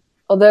 because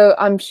although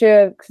I'm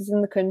sure, because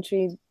in the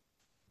country,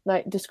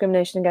 like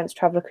discrimination against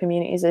traveller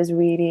communities is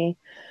really,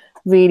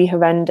 really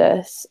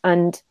horrendous.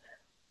 And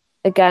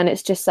again,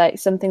 it's just like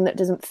something that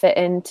doesn't fit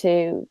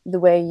into the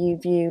way you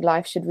view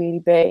life should really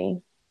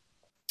be.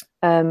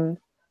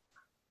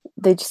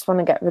 They just want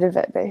to get rid of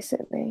it,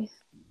 basically.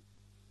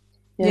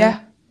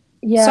 Yeah.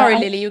 Sorry,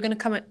 Lily, you're going to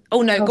come in.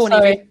 Oh, no, go on,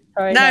 Evie.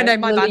 Sorry, no,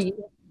 my bad.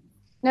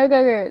 No,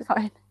 go, it's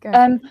fine.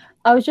 Go.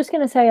 I was just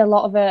going to say a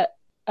lot of it,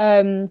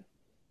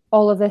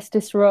 all of this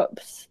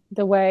disrupts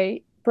the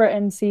way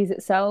Britain sees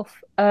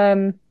itself,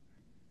 and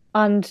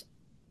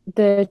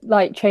the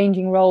like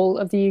changing role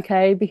of the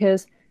UK,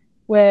 because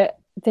where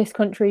this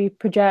country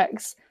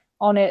projects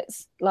on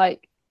its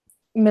like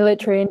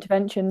military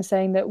intervention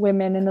saying that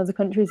women in other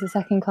countries are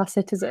second-class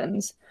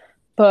citizens,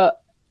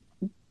 but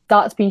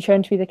that's been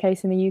shown to be the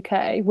case in the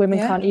UK. Women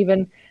can't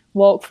even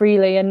walk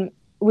freely, and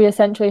we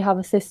essentially have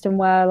a system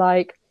where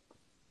like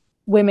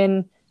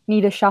women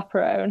need a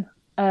chaperone.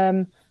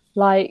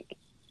 Like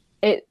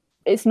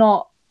it's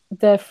not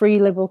the free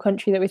liberal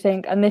country that we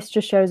think, and this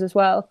just shows as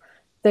well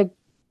that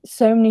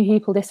so many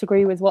people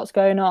disagree with what's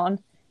going on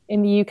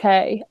in the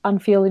UK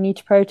and feel the need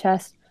to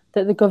protest,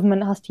 that the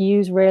government has to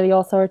use really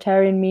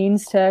authoritarian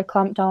means to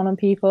clamp down on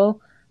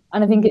people.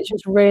 And I think it's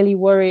just really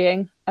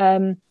worrying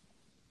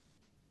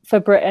for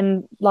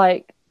Britain,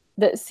 like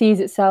that sees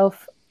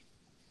itself,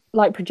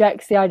 like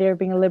projects the idea of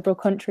being a liberal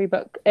country,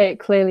 but it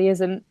clearly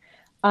isn't.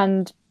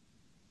 And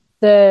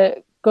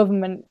the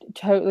government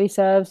totally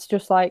serves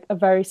just like a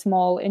very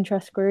small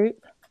interest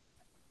group.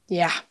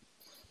 Yeah,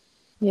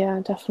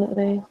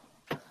 definitely.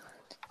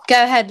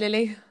 Go ahead,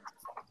 Lily.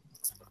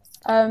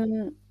 I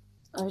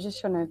was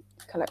just trying to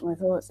collect my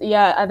thoughts.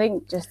 Yeah, I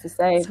think just to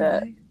say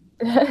that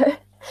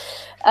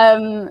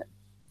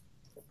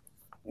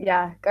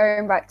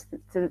going back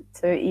to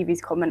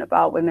Evie's comment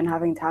about women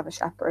having to have a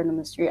chaperone on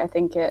the street, I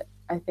think the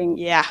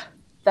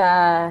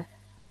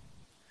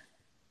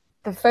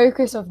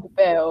focus of the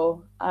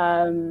bill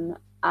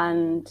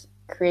and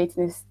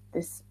creating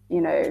this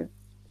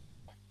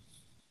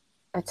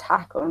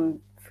attack on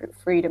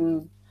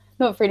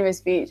not freedom of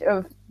speech,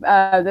 of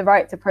the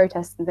right to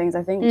protest and things,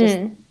 I think just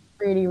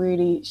really,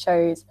 really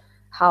shows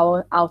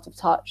how out of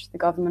touch the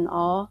government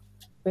are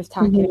with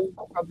tackling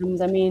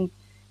problems. I mean,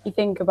 you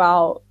think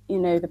about,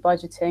 the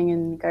budgeting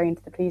and going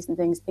to the police and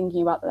things,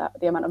 thinking about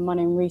the amount of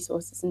money and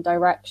resources and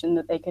direction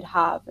that they could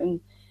have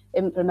in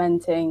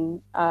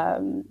implementing,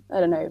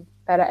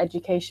 better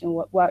education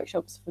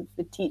workshops for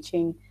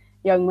teaching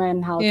young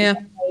men how to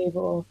behave,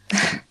 or,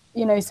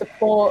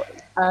 support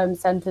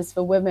centres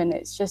for women.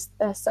 It's just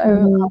they're so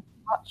out of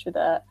touch with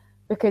it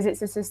because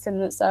it's a system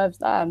that serves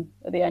them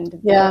at the end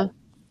of the day.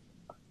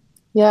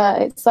 Yeah,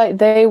 it's like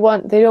they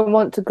don't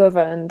want to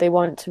govern, they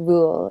want to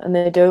rule, and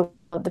they don't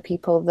want the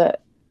people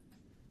that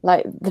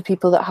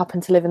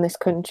happen to live in this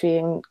country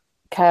and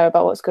care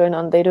about what's going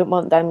on. They don't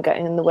want them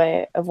getting in the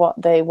way of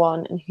what they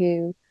want and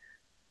who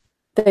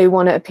they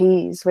want to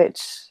appease, which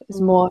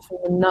is more often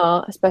than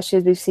not, especially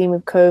as we've seen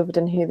with COVID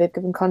and who they've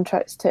given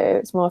contracts to,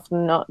 it's more often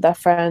than not their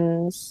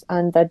friends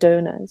and their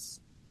donors.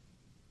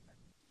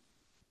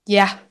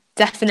 Yeah,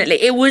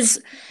 definitely. It was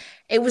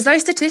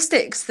those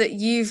statistics that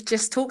you've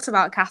just talked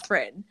about,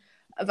 Catherine,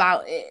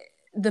 about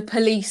the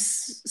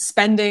police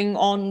spending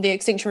on the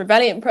Extinction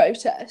Rebellion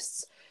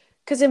protests.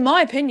 Because in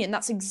my opinion,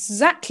 that's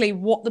exactly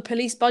what the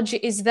police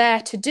budget is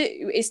there to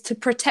do, is to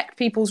protect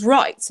people's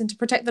rights and to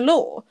protect the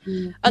law.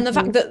 And the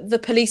fact that the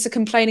police are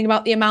complaining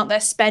about the amount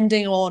they're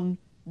spending on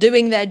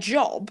doing their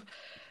job,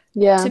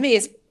 to me,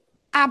 is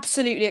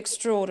absolutely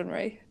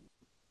extraordinary.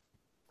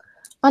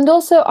 And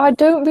also, I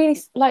don't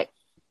really,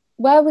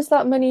 where was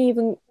that money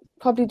even?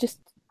 Probably just,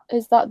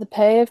 is that the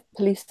pay of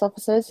police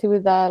officers who were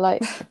there,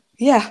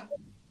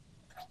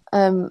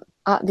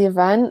 at the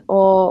event,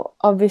 or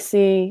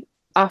obviously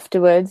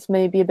afterwards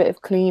maybe a bit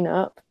of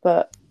cleanup?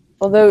 But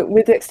although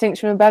with the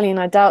Extinction Rebellion,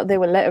 I doubt they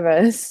were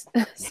litterers.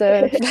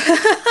 So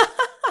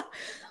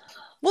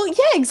well,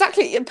 yeah,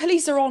 exactly.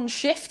 Police are on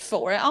shift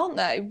for it, aren't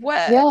they?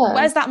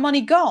 Where's that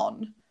money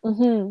gone?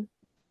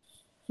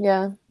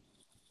 Yeah.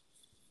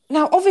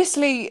 Now,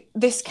 obviously,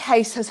 this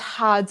case has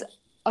had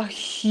a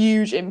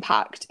huge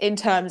impact in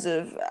terms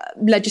of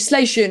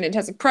legislation, in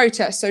terms of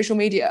protest, social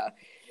media.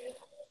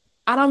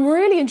 And I'm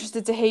really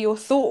interested to hear your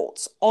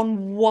thoughts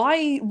on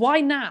why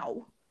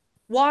now?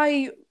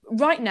 Why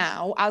right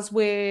now, as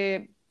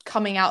we're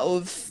coming out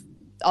of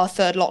our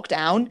third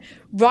lockdown,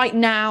 right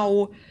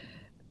now,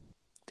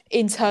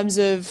 in terms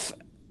of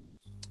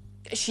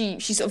she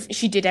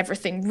did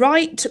everything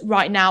right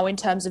now in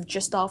terms of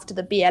just after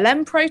the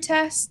BLM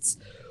protests.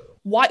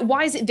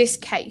 Why is it this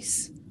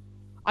case?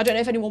 I don't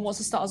know if anyone wants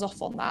to start us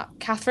off on that.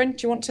 Catherine,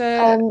 do you want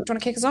to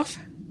kick us off?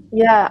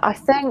 Yeah, I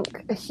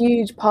think a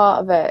huge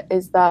part of it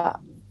is that,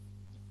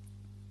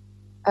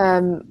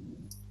 and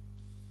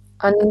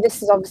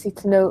this is obviously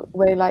to no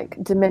way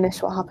like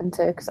diminish what happened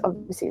to her, because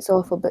obviously it's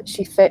awful, but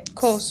she fits. Of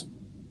course.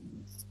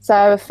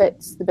 Sarah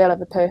fits the bill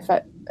of a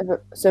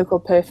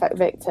so-called perfect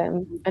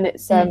victim, and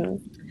it's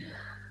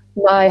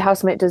my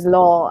housemate does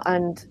law,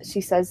 and she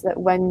says that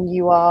when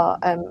you are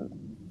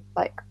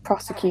like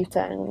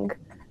prosecuting,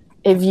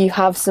 if you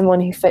have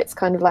someone who fits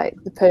kind of like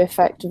the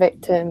perfect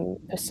victim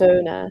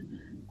persona,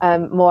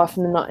 more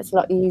often than not, it's a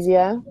lot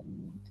easier,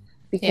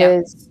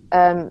 because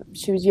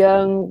she was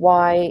young,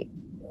 white,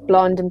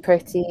 blonde and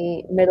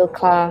pretty, middle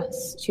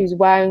class. She was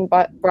wearing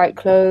bright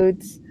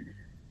clothes.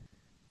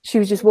 She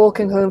was just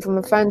walking home from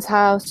a friend's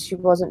house. She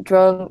wasn't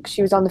drunk.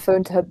 She was on the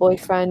phone to her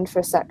boyfriend for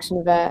a section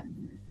of it.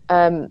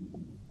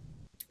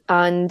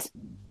 And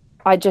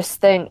I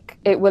just think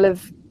it will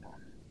have,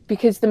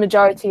 because the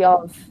majority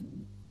of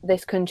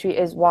this country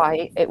is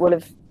white, it will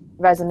have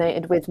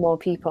resonated with more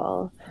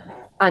people.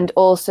 And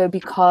also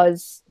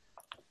because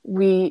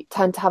we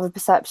tend to have a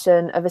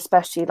perception of,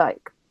 especially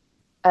like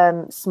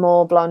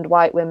small blonde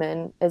white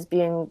women, as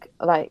being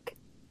like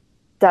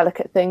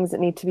delicate things that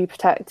need to be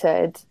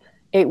protected,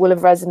 it will have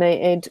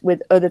resonated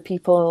with other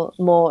people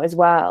more as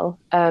well,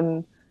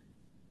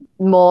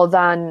 more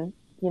than,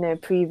 you know,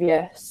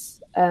 previous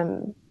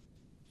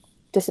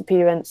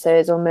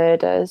disappearances or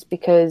murders,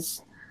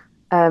 because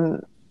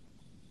well,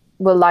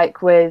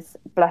 like with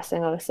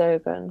Blessing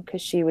Olusogun,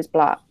 because she was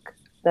black,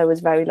 there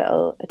was very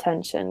little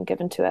attention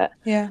given to it.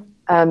 Yeah.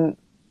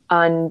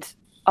 And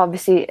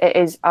obviously it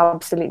is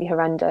absolutely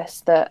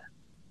horrendous that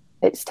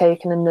it's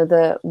taken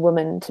another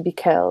woman to be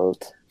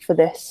killed for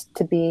this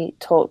to be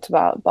talked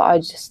about.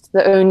 But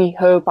the only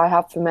hope I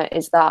have from it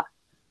is that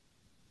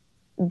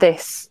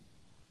this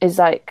is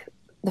like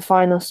the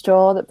final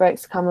straw that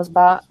breaks the camel's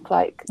back.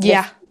 Like,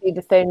 this would be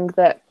the thing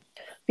that,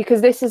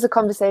 because this is a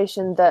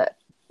conversation that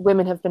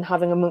women have been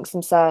having amongst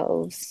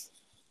themselves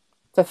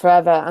for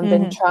forever and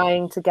been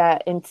trying to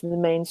get into the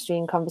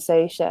mainstream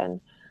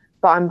conversation.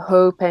 But I'm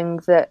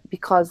hoping that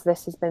because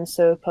this has been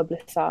so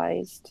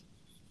publicised,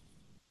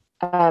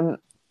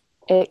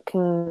 it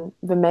can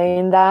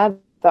remain there.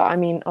 But I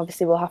mean,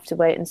 obviously we'll have to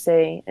wait and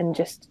see and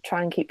just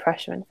try and keep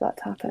pressuring for that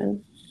to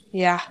happen.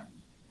 Yeah.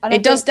 And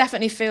it does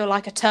definitely feel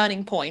like a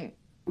turning point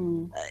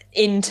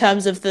in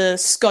terms of the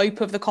scope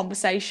of the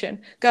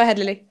conversation. Go ahead,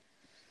 Lily.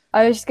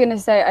 I was just going to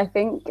say, I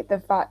think the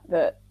fact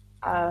that,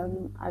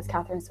 as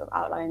Catherine sort of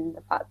outlined,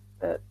 the fact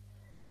that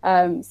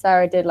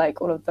Sarah did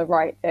like all of the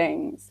right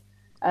things,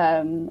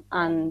 and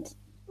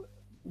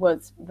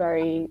was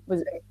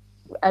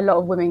a lot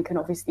of women can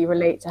obviously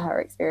relate to her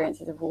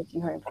experiences of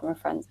walking home from a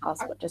friend's house,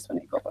 but just when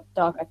it got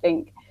dark. I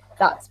think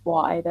that's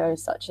why there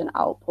is such an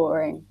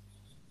outpouring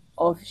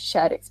of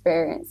shared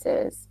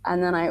experiences.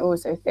 And then I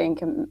also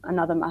think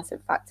another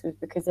massive factor is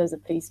because there's a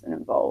policeman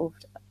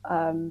involved.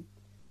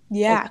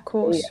 Of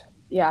course.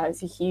 Yeah,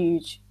 it's a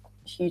huge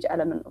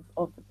element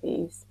of the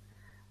piece.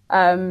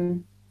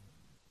 And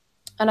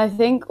I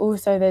think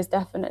also there's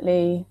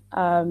definitely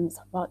some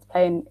part to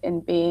play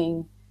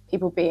in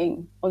people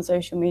being on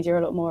social media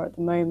a lot more at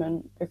the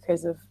moment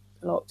because of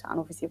lockdown.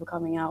 Obviously we're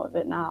coming out of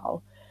it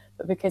now,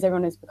 but because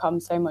everyone has become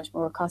so much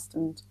more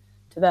accustomed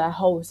to their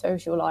whole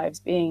social lives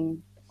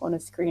being on a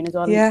screen as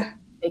well, and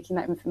taking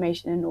that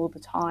information in all the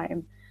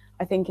time,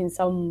 I think in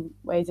some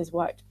ways has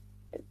worked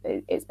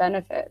its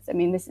benefits. I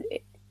mean,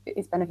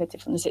 it's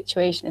benefited from the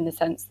situation in the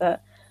sense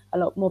that a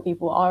lot more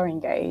people are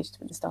engaged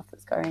with the stuff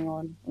that's going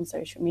on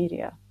social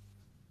media.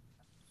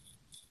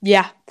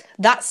 Yeah,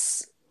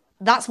 that's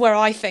where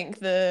I think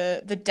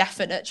the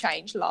definite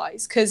change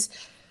lies, because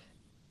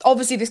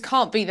obviously this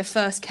can't be the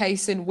first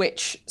case in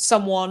which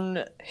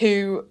someone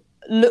who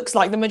looks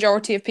like the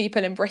majority of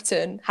people in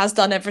Britain has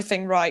done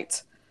everything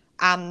right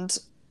and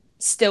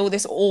still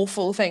this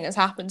awful thing has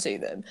happened to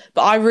them.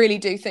 But I really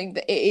do think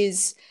that it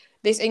is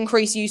this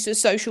increased use of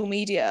social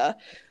media.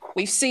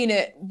 We've seen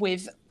it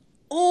with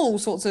all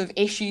sorts of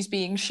issues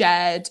being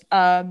shared,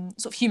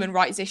 sort of human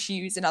rights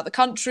issues in other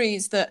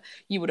countries that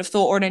you would have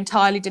thought are an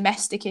entirely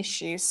domestic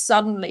issue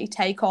suddenly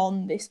take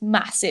on this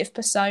massive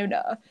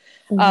persona.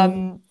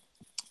 I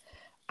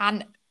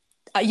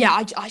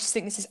just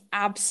think this is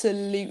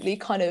absolutely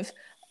kind of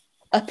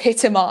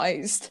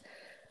epitomised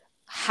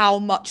how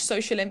much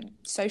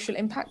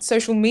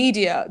social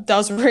media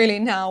does really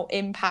now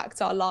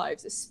impact our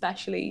lives,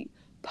 especially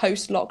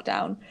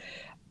post-lockdown.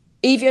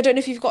 Evie, I don't know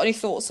if you've got any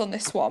thoughts on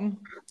this one,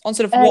 on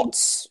sort of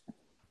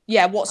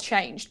what's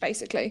changed,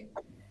 basically.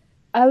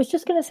 I was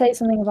just going to say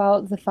something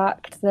about the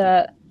fact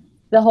that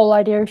the whole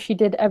idea of she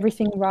did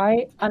everything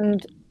right,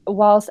 and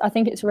whilst I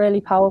think it's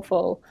really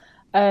powerful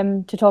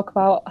to talk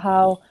about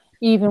how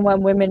even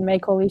when women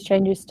make all these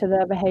changes to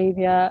their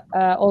behaviour,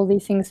 all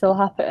these things still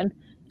happen,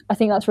 I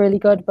think that's really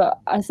good. But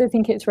I still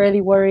think it's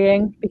really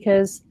worrying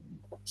because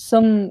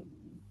some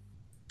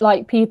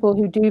people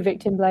who do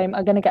victim blame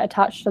are going to get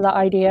attached to that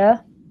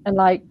idea, and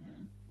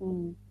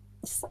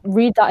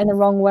read that in the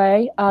wrong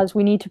way, as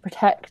we need to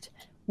protect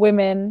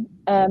women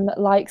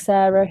like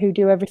Sarah who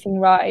do everything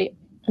right,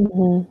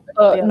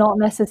 but not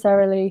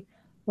necessarily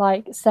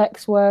like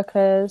sex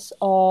workers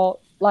or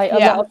like a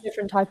lot of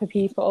different type of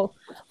people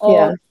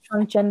or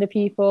transgender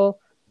people.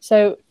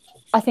 So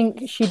I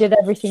think she did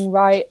everything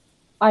right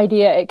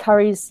idea, it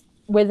carries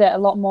with it a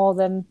lot more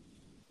than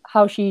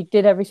how she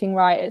did everything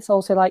right. It's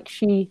also like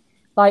she,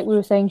 like we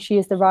were saying, she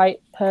is the right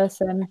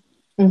person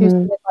who's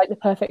like the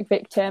perfect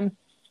victim.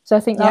 So I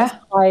think that's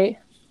quite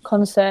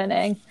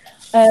concerning.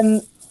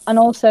 And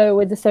also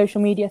with the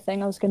social media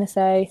thing, I was going to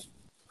say,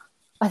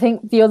 I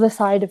think the other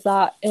side of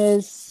that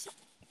is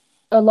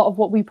a lot of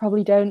what we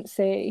probably don't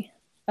see.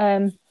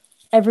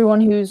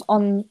 Everyone who's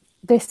on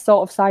this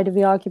sort of side of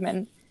the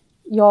argument,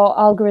 your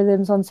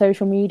algorithms on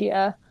social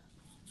media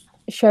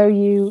show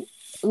you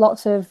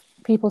lots of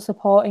people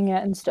supporting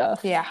it and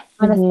stuff. Yeah.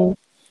 And I think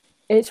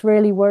it's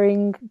really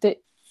worrying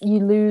that you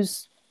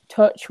lose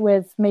touch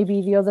with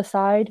maybe the other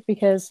side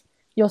because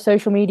your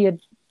social media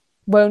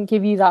won't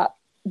give you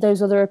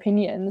those other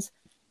opinions.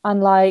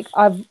 And like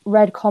I've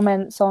read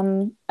comments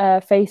on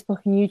Facebook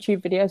and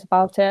YouTube videos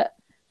about it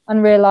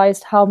and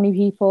realized how many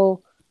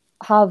people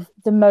have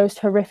the most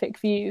horrific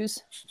views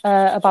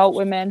about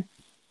women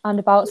and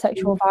about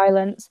sexual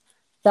violence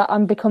that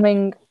I'm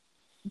becoming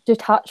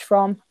detached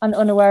from and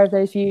unaware of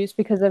those views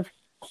because of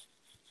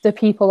the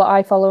people that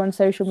I follow on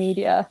social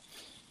media.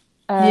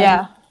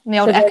 The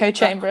old echo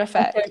chamber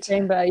effect. Echo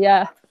chamber,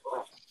 yeah.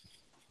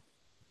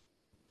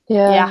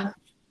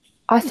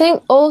 I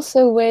think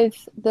also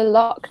with the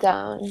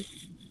lockdown,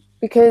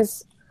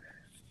 because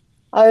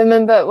I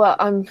remember, well,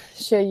 I'm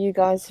sure you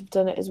guys have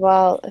done it as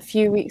well. A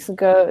few weeks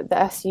ago, the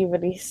SU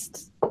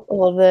released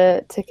all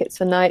the tickets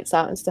for nights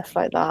out and stuff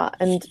like that.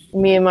 And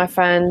me and my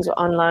friends were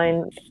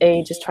online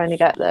ages trying to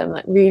get them,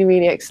 like really,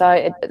 really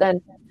excited. But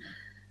then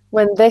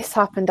when this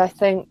happened, I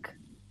think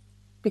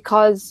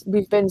because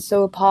we've been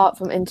so apart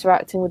from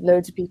interacting with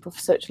loads of people for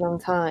such a long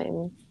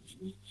time,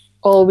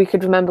 all we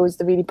could remember was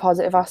the really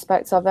positive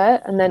aspects of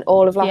it. And then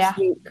all of last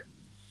week,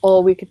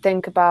 all we could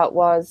think about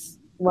was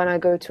when I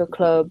go to a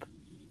club,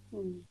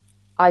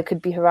 I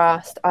could be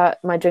harassed.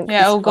 My drink.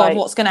 Yeah. Oh God,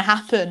 what's going to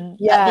happen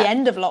at the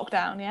end of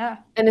lockdown? Yeah.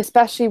 And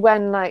especially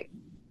when like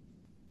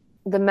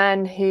the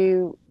men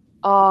who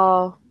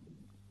are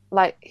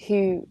like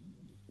who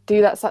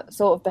do that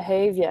sort of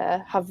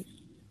behaviour have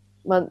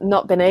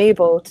not been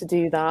able to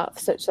do that for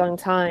such a long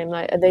time.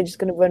 Like, are they just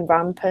going to run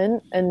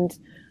rampant? And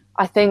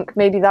I think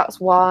maybe that's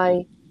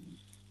why.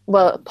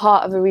 Well,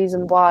 part of the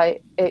reason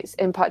why it's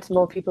impacted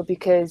more people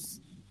because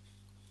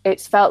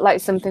it's felt like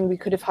something we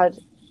could have had.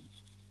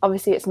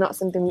 Obviously, it's not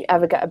something we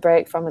ever get a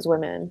break from as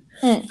women,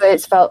 but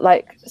it's felt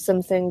like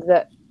something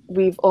that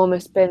we've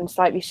almost been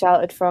slightly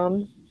sheltered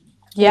from.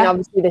 Yeah. I mean,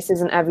 obviously, this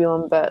isn't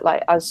everyone, but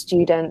like as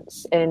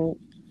students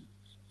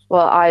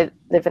I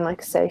live in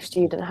like a safe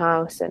student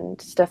house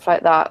and stuff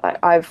like that. Like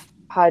I've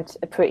had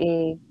a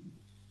pretty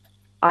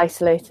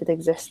isolated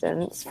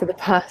existence for the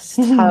past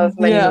however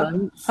many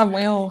months. Haven't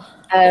we all?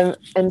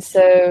 And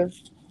so,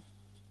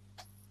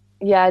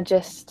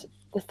 just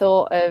the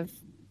thought of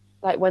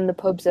like when the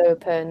pubs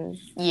open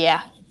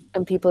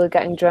and people are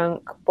getting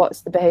drunk,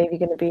 what's the behaviour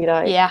going to be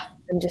like?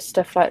 And just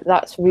stuff like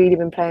that's really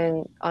been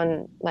playing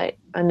on, like,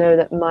 I know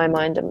that my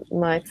mind and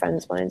my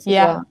friends' minds as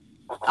well.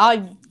 I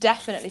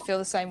definitely feel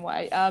the same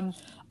way. I'm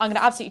going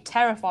to absolutely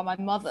terrify my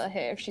mother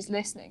here if she's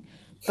listening.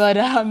 But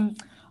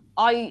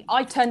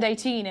I turned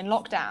 18 in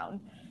lockdown.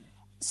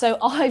 So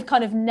I've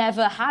kind of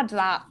never had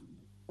that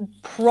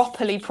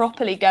properly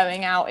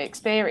going out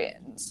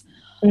experience.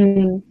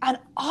 And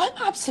I'm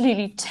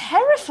absolutely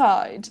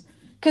terrified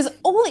because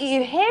all that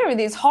you hear are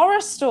these horror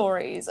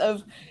stories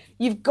of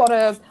you've got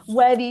to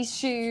wear these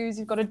shoes,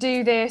 you've got to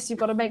do this, you've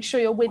got to make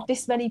sure you're with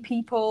this many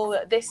people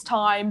at this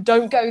time,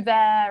 don't go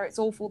there, it's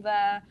awful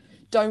there,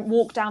 don't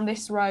walk down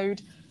this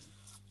road.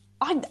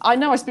 I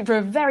know I speak for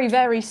a very,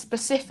 very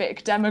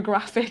specific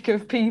demographic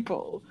of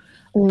people,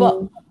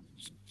 but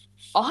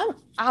I'm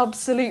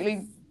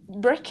absolutely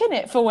bricking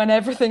it for when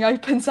everything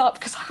opens up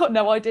because I've got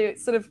no idea.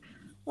 It's sort of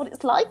what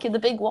it's like in the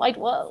big wide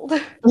world.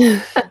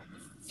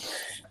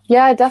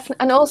 Yeah,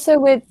 definitely. And also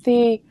with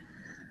the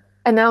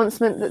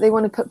announcement that they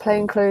want to put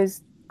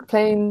plainclothes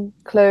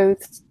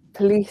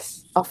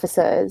police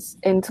officers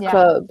into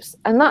clubs,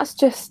 and that's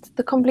just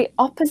the complete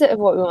opposite of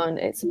what we want.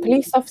 It's a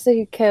police officer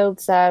who killed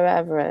Sarah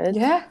Everard.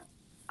 Yeah.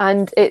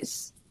 And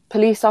it's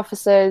police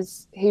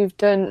officers who've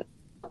done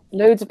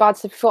loads of bad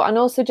stuff before. And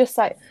also just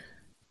like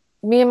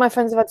me and my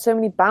friends have had so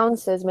many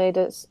bouncers made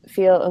us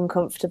feel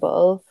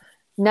uncomfortable.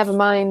 Never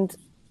mind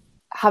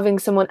having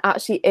someone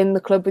actually in the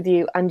club with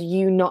you and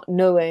you not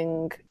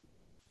knowing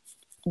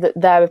that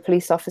they're a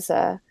police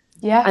officer.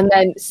 Yeah. And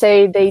then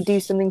say they do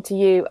something to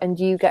you and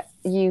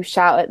you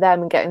shout at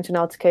them and get into an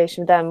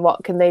altercation with them.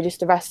 What, can they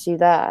just arrest you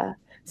there?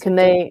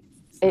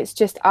 It's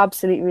just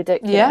absolutely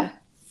ridiculous. Yeah.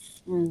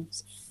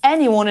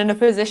 Anyone in a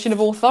position of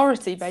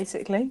authority,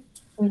 basically.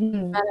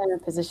 And in a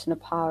position of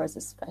power is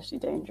especially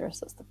dangerous.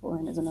 That's the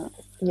point, isn't it?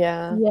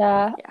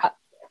 Yeah.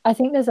 I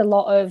think there's a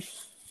lot of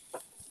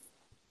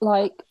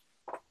like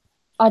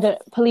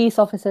police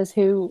officers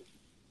who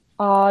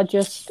are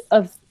just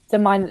of the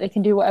mind that they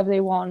can do whatever they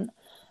want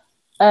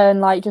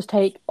and like just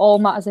take all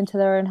matters into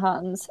their own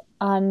hands.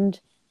 And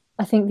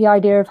I think the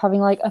idea of having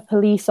like a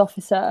police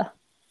officer,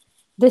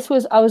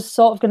 I was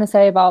sort of going to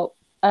say about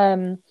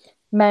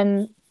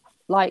men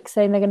like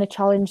saying they're going to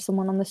challenge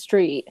someone on the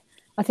street.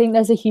 I think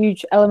there's a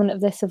huge element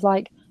of this of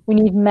like we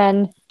need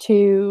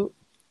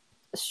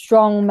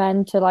strong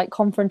men to like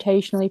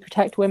confrontationally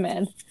protect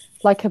women.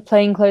 Like a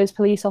plainclothes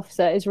police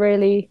officer is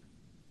really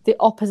the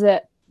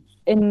opposite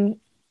in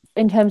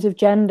terms of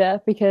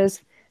gender,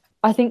 because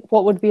I think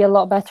what would be a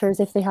lot better is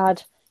if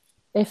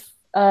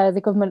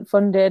the government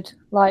funded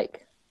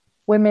like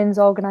women's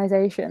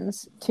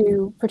organisations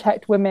to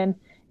protect women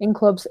in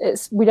clubs.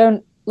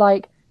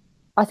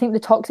 I think the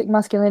toxic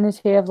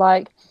masculinity of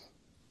like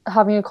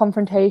having a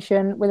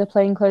confrontation with a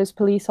plainclothes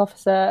police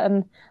officer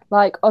and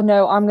like, oh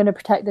no, I'm going to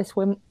protect this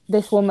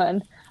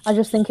woman. I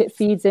just think it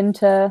feeds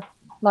into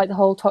like the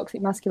whole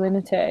toxic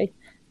masculinity,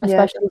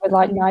 especially with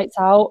like nights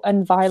out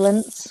and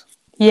violence.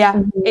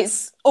 Yeah,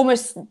 it's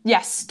almost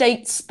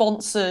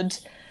state-sponsored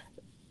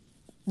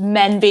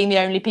men being the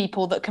only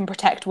people that can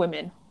protect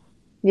women.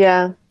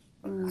 Yeah.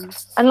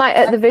 And like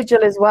at the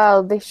vigil as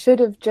well, they should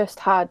have just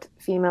had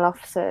female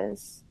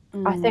officers.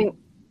 I think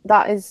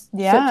that is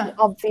such an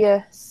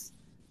obvious,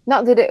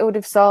 not that it would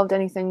have solved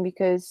anything,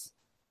 because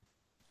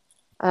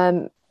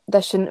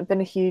there shouldn't have been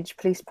a huge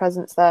police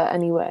presence there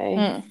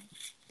anyway.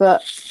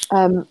 But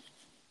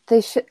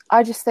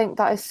I just think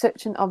that is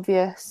such an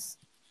obvious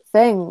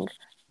thing.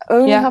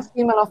 Only have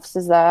female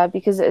officers there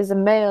because it is a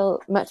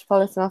male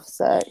metropolitan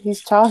officer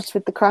who's charged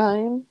with the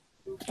crime.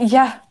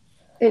 Yeah.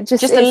 It's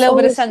a little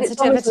bit of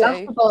sensitivity. It's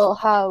laughable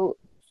how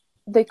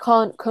they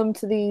can't come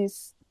to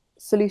these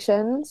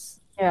solutions.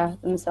 Yeah,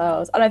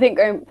 themselves. And I think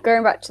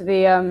going back to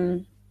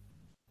the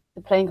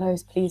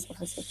plainclothes police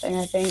officer thing,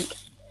 I think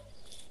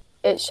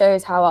it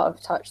shows how out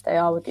of touch they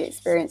are with the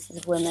experiences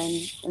of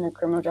women in the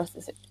criminal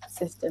justice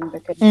system,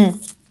 because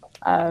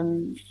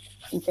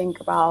you think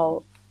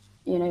about,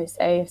 you know,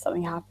 say if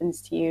something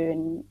happens to you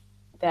and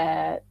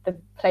the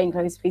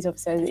plainclothes police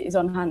officer is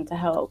on hand to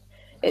help,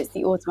 it's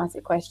the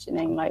automatic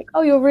questioning, like,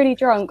 oh, you're really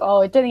drunk.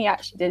 Oh, I don't think you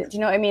actually did it. Do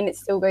you know what I mean? It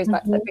still goes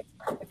back to that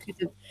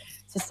because of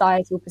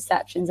societal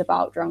perceptions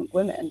about drunk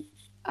women.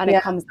 And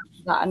it comes down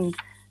to that. And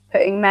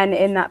putting men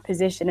in that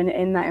position and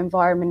in that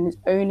environment is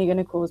only going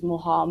to cause more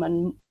harm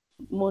and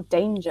more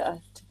danger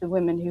to the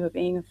women who are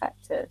being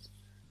affected.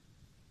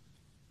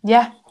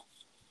 Yeah,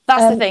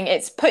 that's the thing.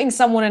 It's putting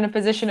someone in a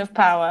position of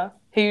power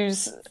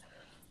who's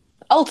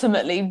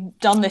ultimately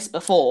done this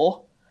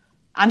before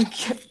and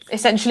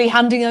essentially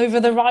handing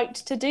over the right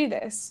to do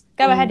this.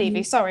 Go ahead,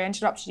 Evie. Sorry, I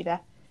interrupted you there.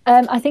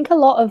 I think a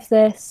lot of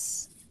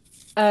this,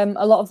 a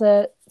lot of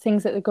the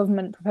things that the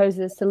government proposes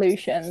as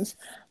solutions,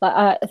 like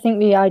I think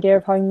the idea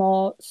of having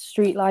more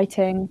street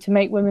lighting to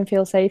make women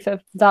feel safer,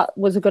 that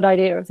was a good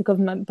idea of the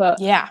government. But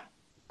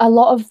a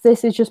lot of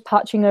this is just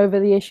patching over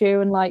the issue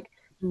and like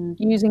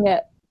using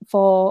it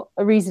for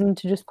a reason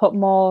to just put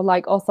more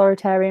like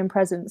authoritarian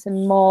presence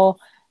and more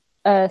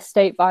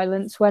state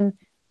violence, when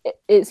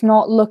it's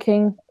not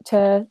looking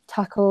to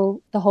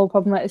tackle the whole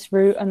problem at its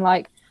root, and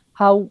like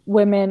how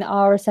women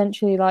are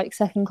essentially like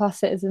second-class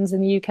citizens in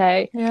the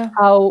UK,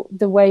 how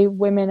the way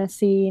women are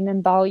seen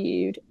and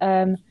valued,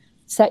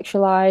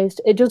 sexualized.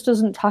 It just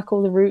doesn't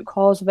tackle the root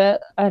cause of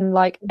it. And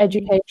like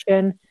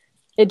education,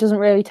 it doesn't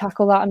really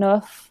tackle that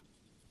enough.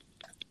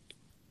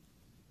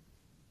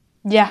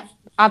 Yeah,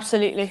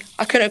 absolutely.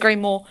 I couldn't agree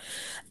more.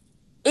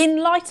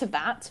 In light of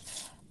that,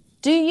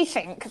 do you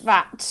think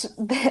that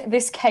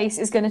this case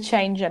is going to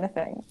change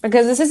anything?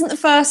 Because this isn't the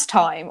first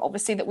time,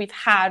 obviously, that we've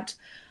had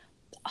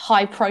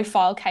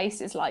high-profile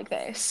cases like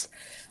this.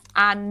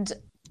 And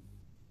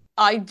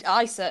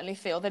I certainly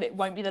feel that it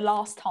won't be the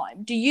last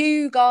time. Do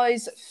you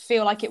guys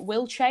feel like it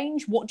will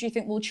change? What do you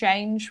think will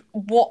change?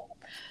 What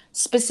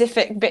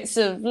specific bits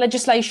of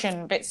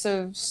legislation, bits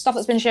of stuff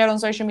that's been shared on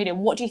social media,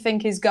 what do you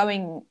think is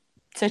going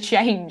to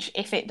change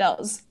if it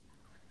does?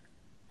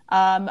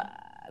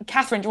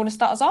 Catherine, do you want to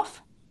start us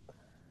off?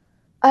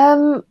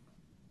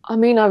 I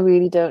mean, I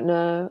really don't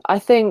know. I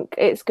think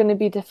it's going to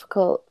be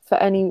difficult for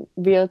any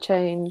real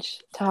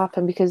change to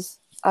happen because,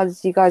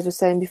 as you guys were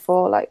saying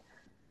before, like,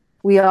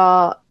 we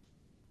are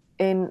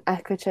in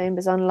echo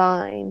chambers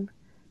online,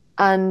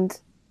 and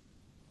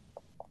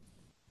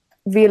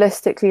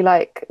realistically,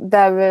 like,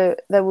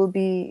 there will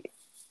be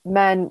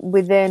men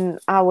within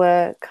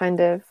our kind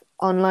of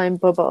online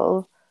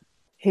bubble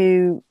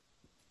who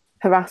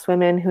harass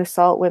women, who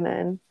assault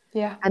women.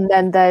 Yeah. And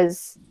then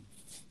there's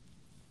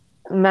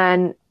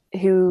men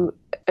who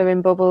are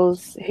in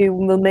bubbles who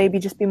will maybe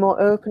just be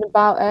more open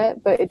about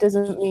it, but it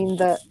doesn't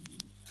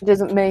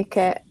make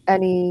it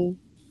any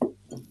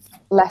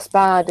less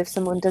bad if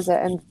someone does it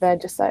and they're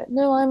just like,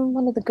 no, I'm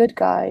one of the good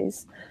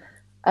guys.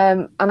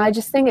 And I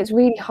just think it's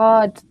really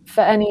hard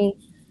for any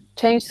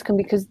change to come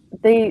because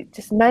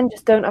men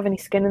just don't have any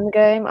skin in the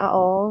game at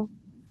all.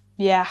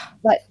 Yeah.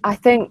 Like, I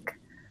think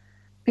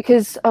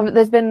because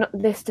there's been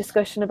this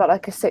discussion about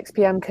like a 6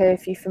 p.m.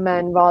 curfew for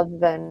men rather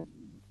than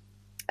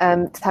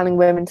telling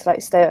women to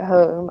like stay at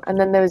home, and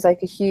then there was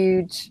like a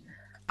huge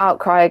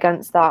outcry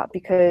against that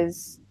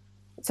because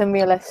it's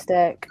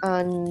unrealistic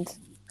and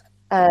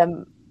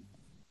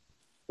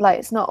like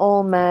it's not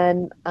all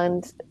men,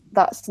 and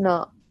that's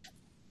not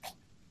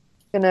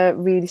gonna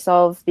really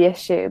solve the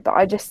issue. But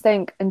I just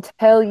think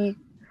until you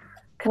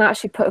can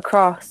actually put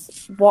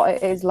across what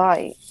it is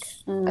like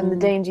and the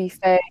danger you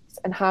face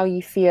and how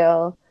you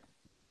feel,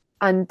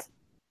 and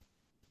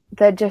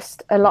they're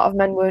just, a lot of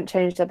men won't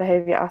change their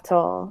behaviour at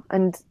all.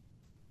 And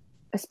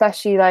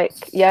especially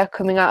like, yeah,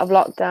 coming out of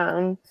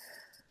lockdown,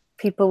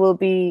 people will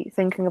be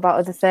thinking about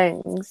other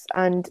things.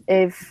 And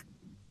if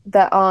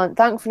there aren't,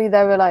 thankfully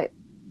there were like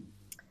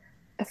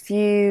a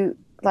few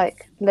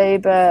like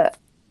Labour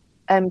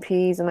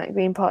MPs and like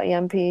Green Party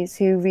MPs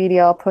who really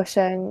are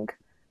pushing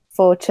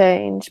for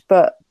change,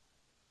 but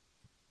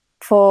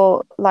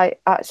for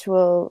like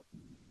actual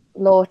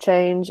law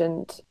change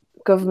and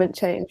government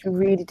change, we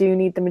really do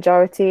need the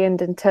majority.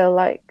 And until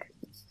like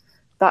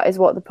that is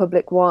what the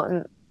public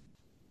want,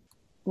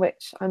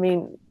 which I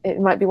mean it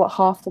might be what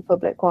half the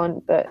public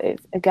want, but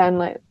it's again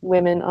like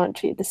women aren't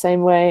treated the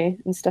same way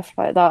and stuff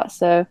like that.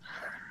 So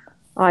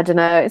I don't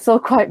know, it's all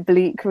quite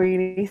bleak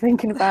really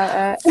thinking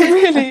about it. It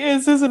really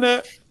is, isn't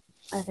it?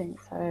 I think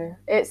so.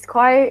 It's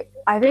quite,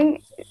 I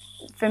think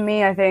for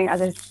me, I think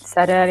as I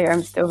said earlier,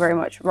 I'm still very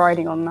much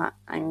riding on that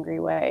angry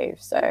wave.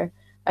 So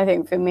I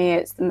think for me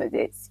it's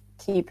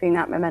keeping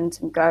that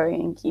momentum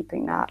going and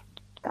keeping that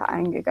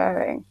anger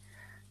going.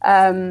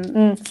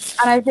 And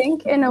I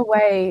think in a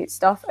way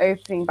stuff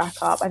opening back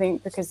up, I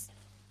think because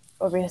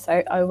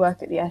obviously I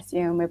work at the SU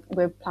and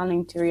we're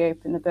planning to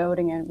reopen the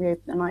building and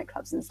reopen the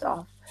nightclubs and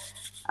stuff,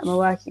 and we're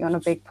working on a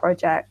big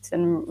project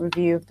and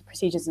review of the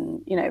procedures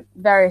and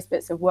various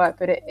bits of work,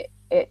 but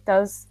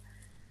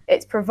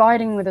it's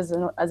providing with us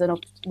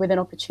with an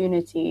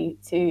opportunity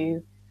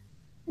to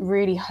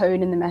really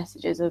hone in the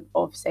messages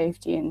of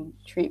safety and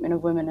treatment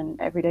of women and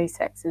everyday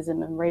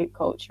sexism and rape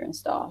culture and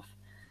stuff.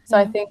 So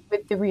I think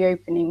with the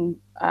reopening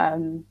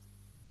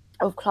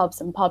of clubs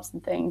and pubs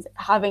and things,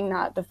 having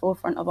that at the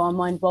forefront of our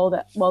mind while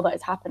that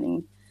is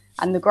happening,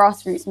 and the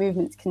grassroots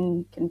movements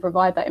can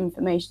provide that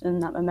information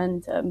and that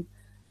momentum,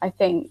 I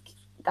think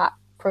that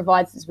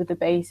provides us with the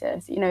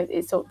basis.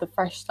 It's sort of the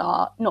fresh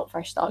start, not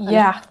fresh start.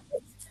 Yeah.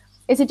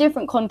 It's a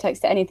different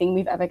context to anything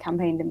we've ever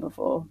campaigned in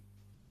before.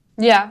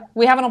 Yeah,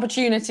 we have an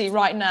opportunity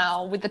right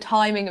now with the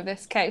timing of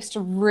this case to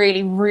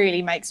really,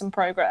 really make some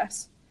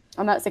progress.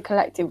 And that's a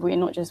collective, we're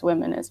not just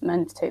women, it's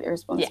men to take the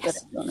responsibility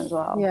on as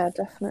well. Yeah,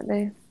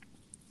 definitely.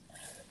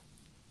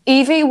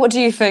 Evie, what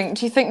do you think?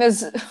 Do you think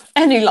there's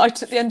any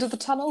light at the end of the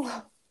tunnel?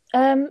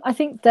 I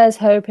think there's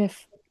hope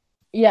if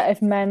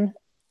men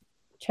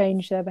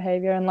change their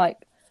behaviour and like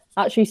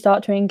actually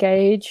start to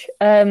engage.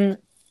 I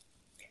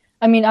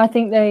mean, I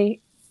think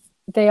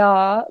they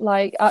are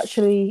like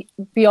actually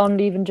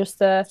beyond even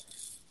just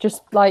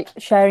like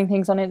sharing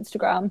things on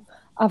Instagram.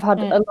 I've had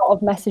a lot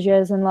of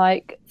messages and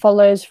like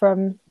follows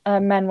from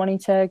men wanting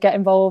to get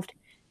involved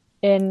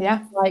in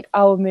like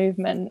our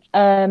movement.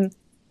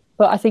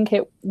 But I think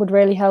it would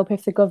really help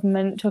if the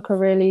government took a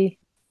really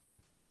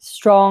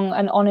strong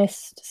and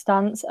honest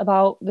stance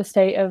about the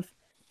state of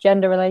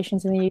gender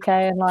relations in the UK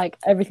and like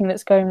everything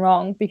that's going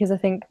wrong, because I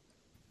think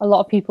a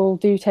lot of people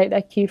do take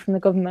their cue from the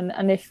government,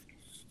 and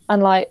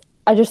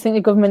I just think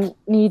the government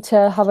need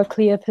to have a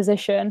clear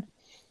position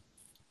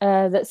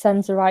that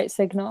sends the right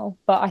signal.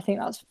 But I think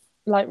that's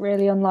like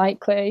really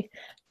unlikely,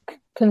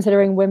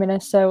 considering women are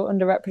so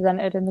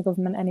underrepresented in the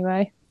government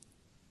anyway.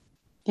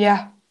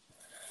 Yeah.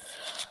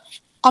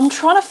 I'm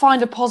trying to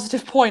find a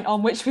positive point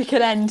on which we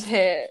could end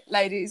here,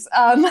 ladies.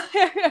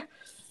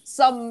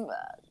 Some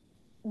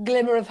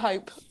glimmer of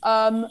hope.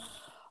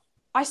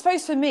 I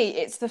suppose for me,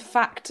 it's the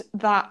fact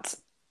that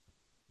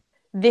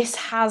this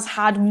has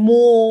had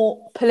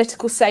more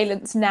political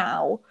salience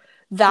now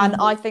than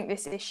I think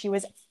this issue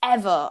has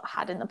ever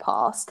had in the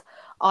past.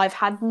 I've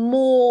had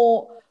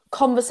more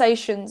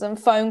conversations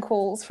and phone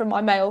calls from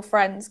my male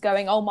friends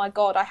going, oh my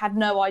God, I had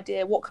no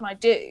idea, what can I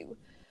do,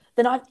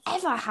 than I've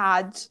ever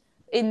had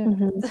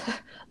in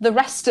the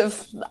rest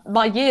of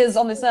my years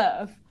on this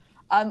earth.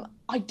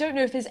 I don't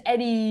know if there's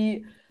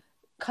any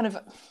kind of,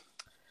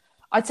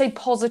 I'd say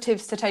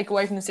positives to take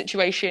away from the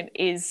situation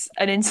is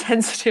an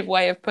insensitive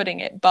way of putting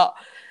it, but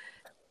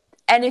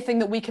anything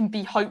that we can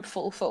be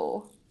hopeful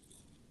for.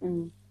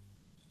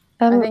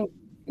 I think,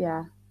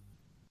 yeah.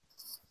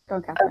 Go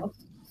on, Catherine.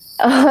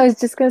 I was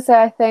just going to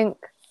say, I think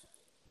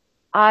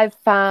I've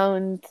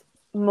found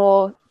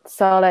more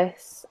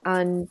solace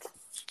and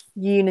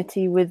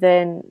unity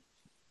within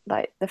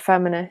like the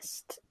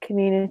feminist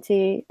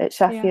community at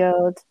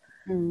Sheffield,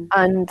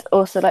 and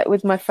also like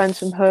with my friends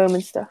from home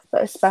and stuff,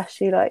 but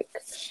especially like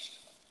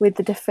with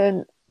the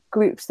different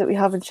groups that we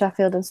have in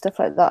Sheffield and stuff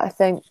like that. I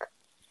think,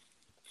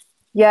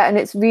 and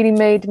it's really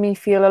made me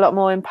feel a lot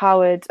more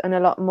empowered and a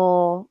lot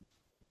more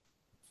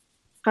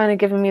kind of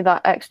giving me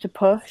that extra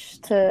push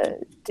to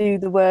do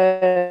the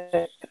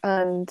work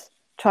and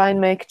try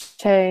and make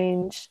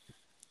change,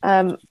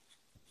 and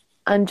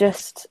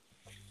just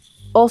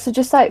also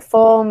just like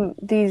form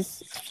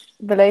these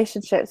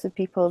relationships with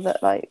people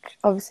that, like,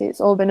 obviously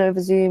it's all been over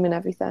Zoom and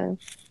everything,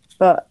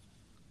 but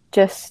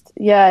just,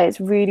 yeah, it's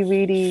really,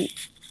 really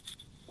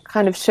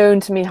kind of shown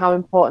to me how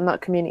important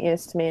that community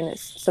is to me, and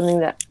it's something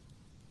that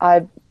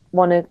I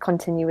want to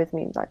continue with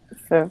me, like,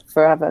 for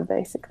forever,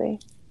 basically.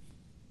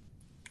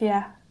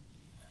 Yeah.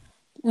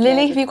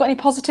 Lily, have you got any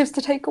positives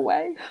to take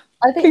away?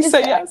 I think Please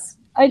say yes.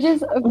 I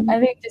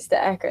think just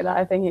to echo that,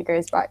 I think it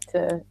goes back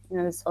to, you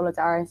know, the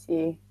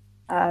solidarity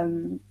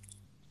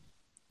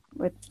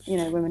with, you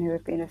know, women who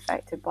have been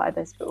affected by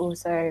this, but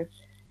also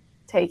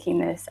taking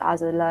this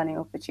as a learning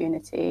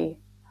opportunity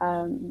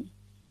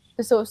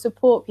to sort of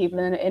support people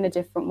in a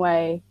different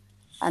way,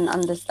 and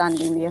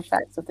understanding the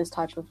effects of this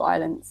type of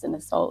violence and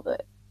assault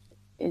that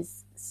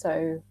is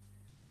so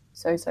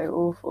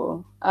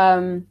awful.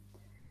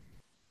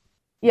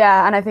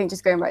 Yeah, and I think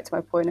just going back to my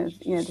point of,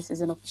 you know, this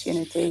is an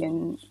opportunity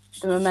and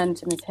the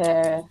momentum is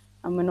here,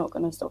 and we're not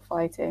going to stop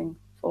fighting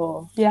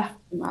for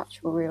some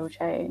actual real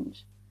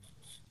change.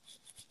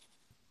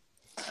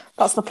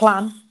 That's the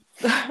plan.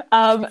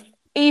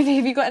 Evie,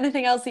 have you got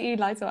anything else that you'd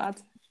like to add?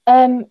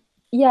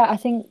 Yeah, I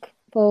think,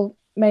 well,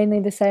 mainly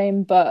the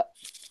same, but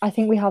I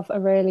think we have a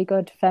really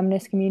good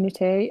feminist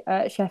community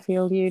at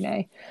Sheffield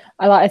Uni.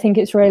 I think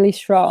it's really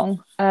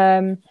strong,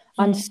 and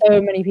so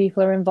many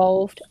people are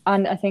involved,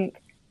 and I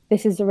think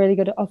this is a really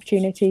good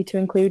opportunity to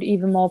include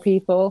even more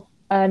people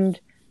and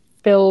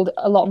build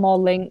a lot more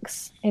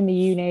links in the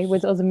uni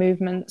with other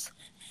movements.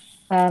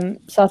 So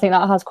I think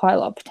that has quite a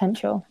lot of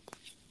potential.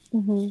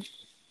 Mm-hmm.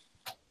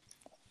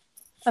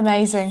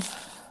 Amazing.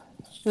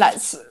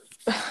 Let's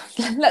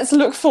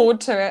look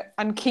forward to it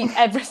and keep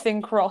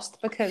everything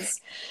crossed,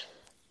 because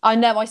I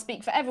know I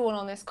speak for everyone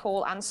on this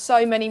call and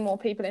so many more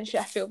people in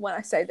Sheffield when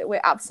I say that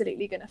we're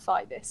absolutely going to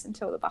fight this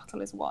until the battle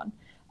is won.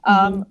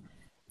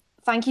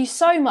 Thank you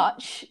so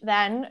much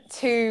then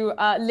to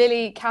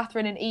Lily,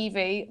 Catherine and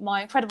Evie,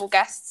 my incredible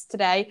guests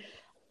today.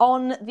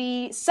 On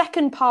the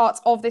second part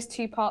of this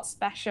two-part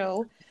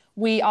special,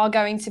 we are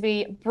going to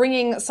be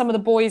bringing some of the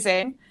boys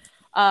in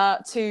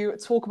to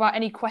talk about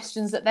any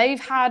questions that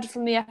they've had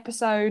from the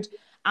episode,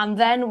 and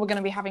then we're going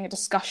to be having a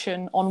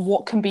discussion on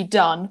what can be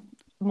done,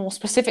 more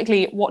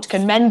specifically, what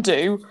can men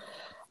do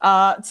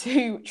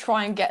to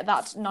try and get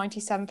that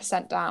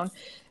 97% down.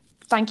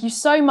 Thank you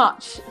so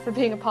much for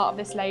being a part of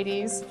this,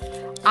 ladies,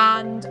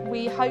 and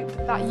we hope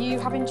that you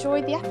have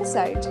enjoyed the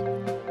episode.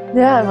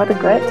 Yeah, I've had a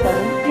great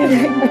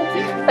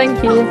time.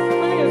 Thank you.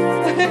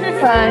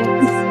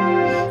 Thanks.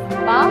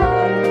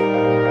 Bye.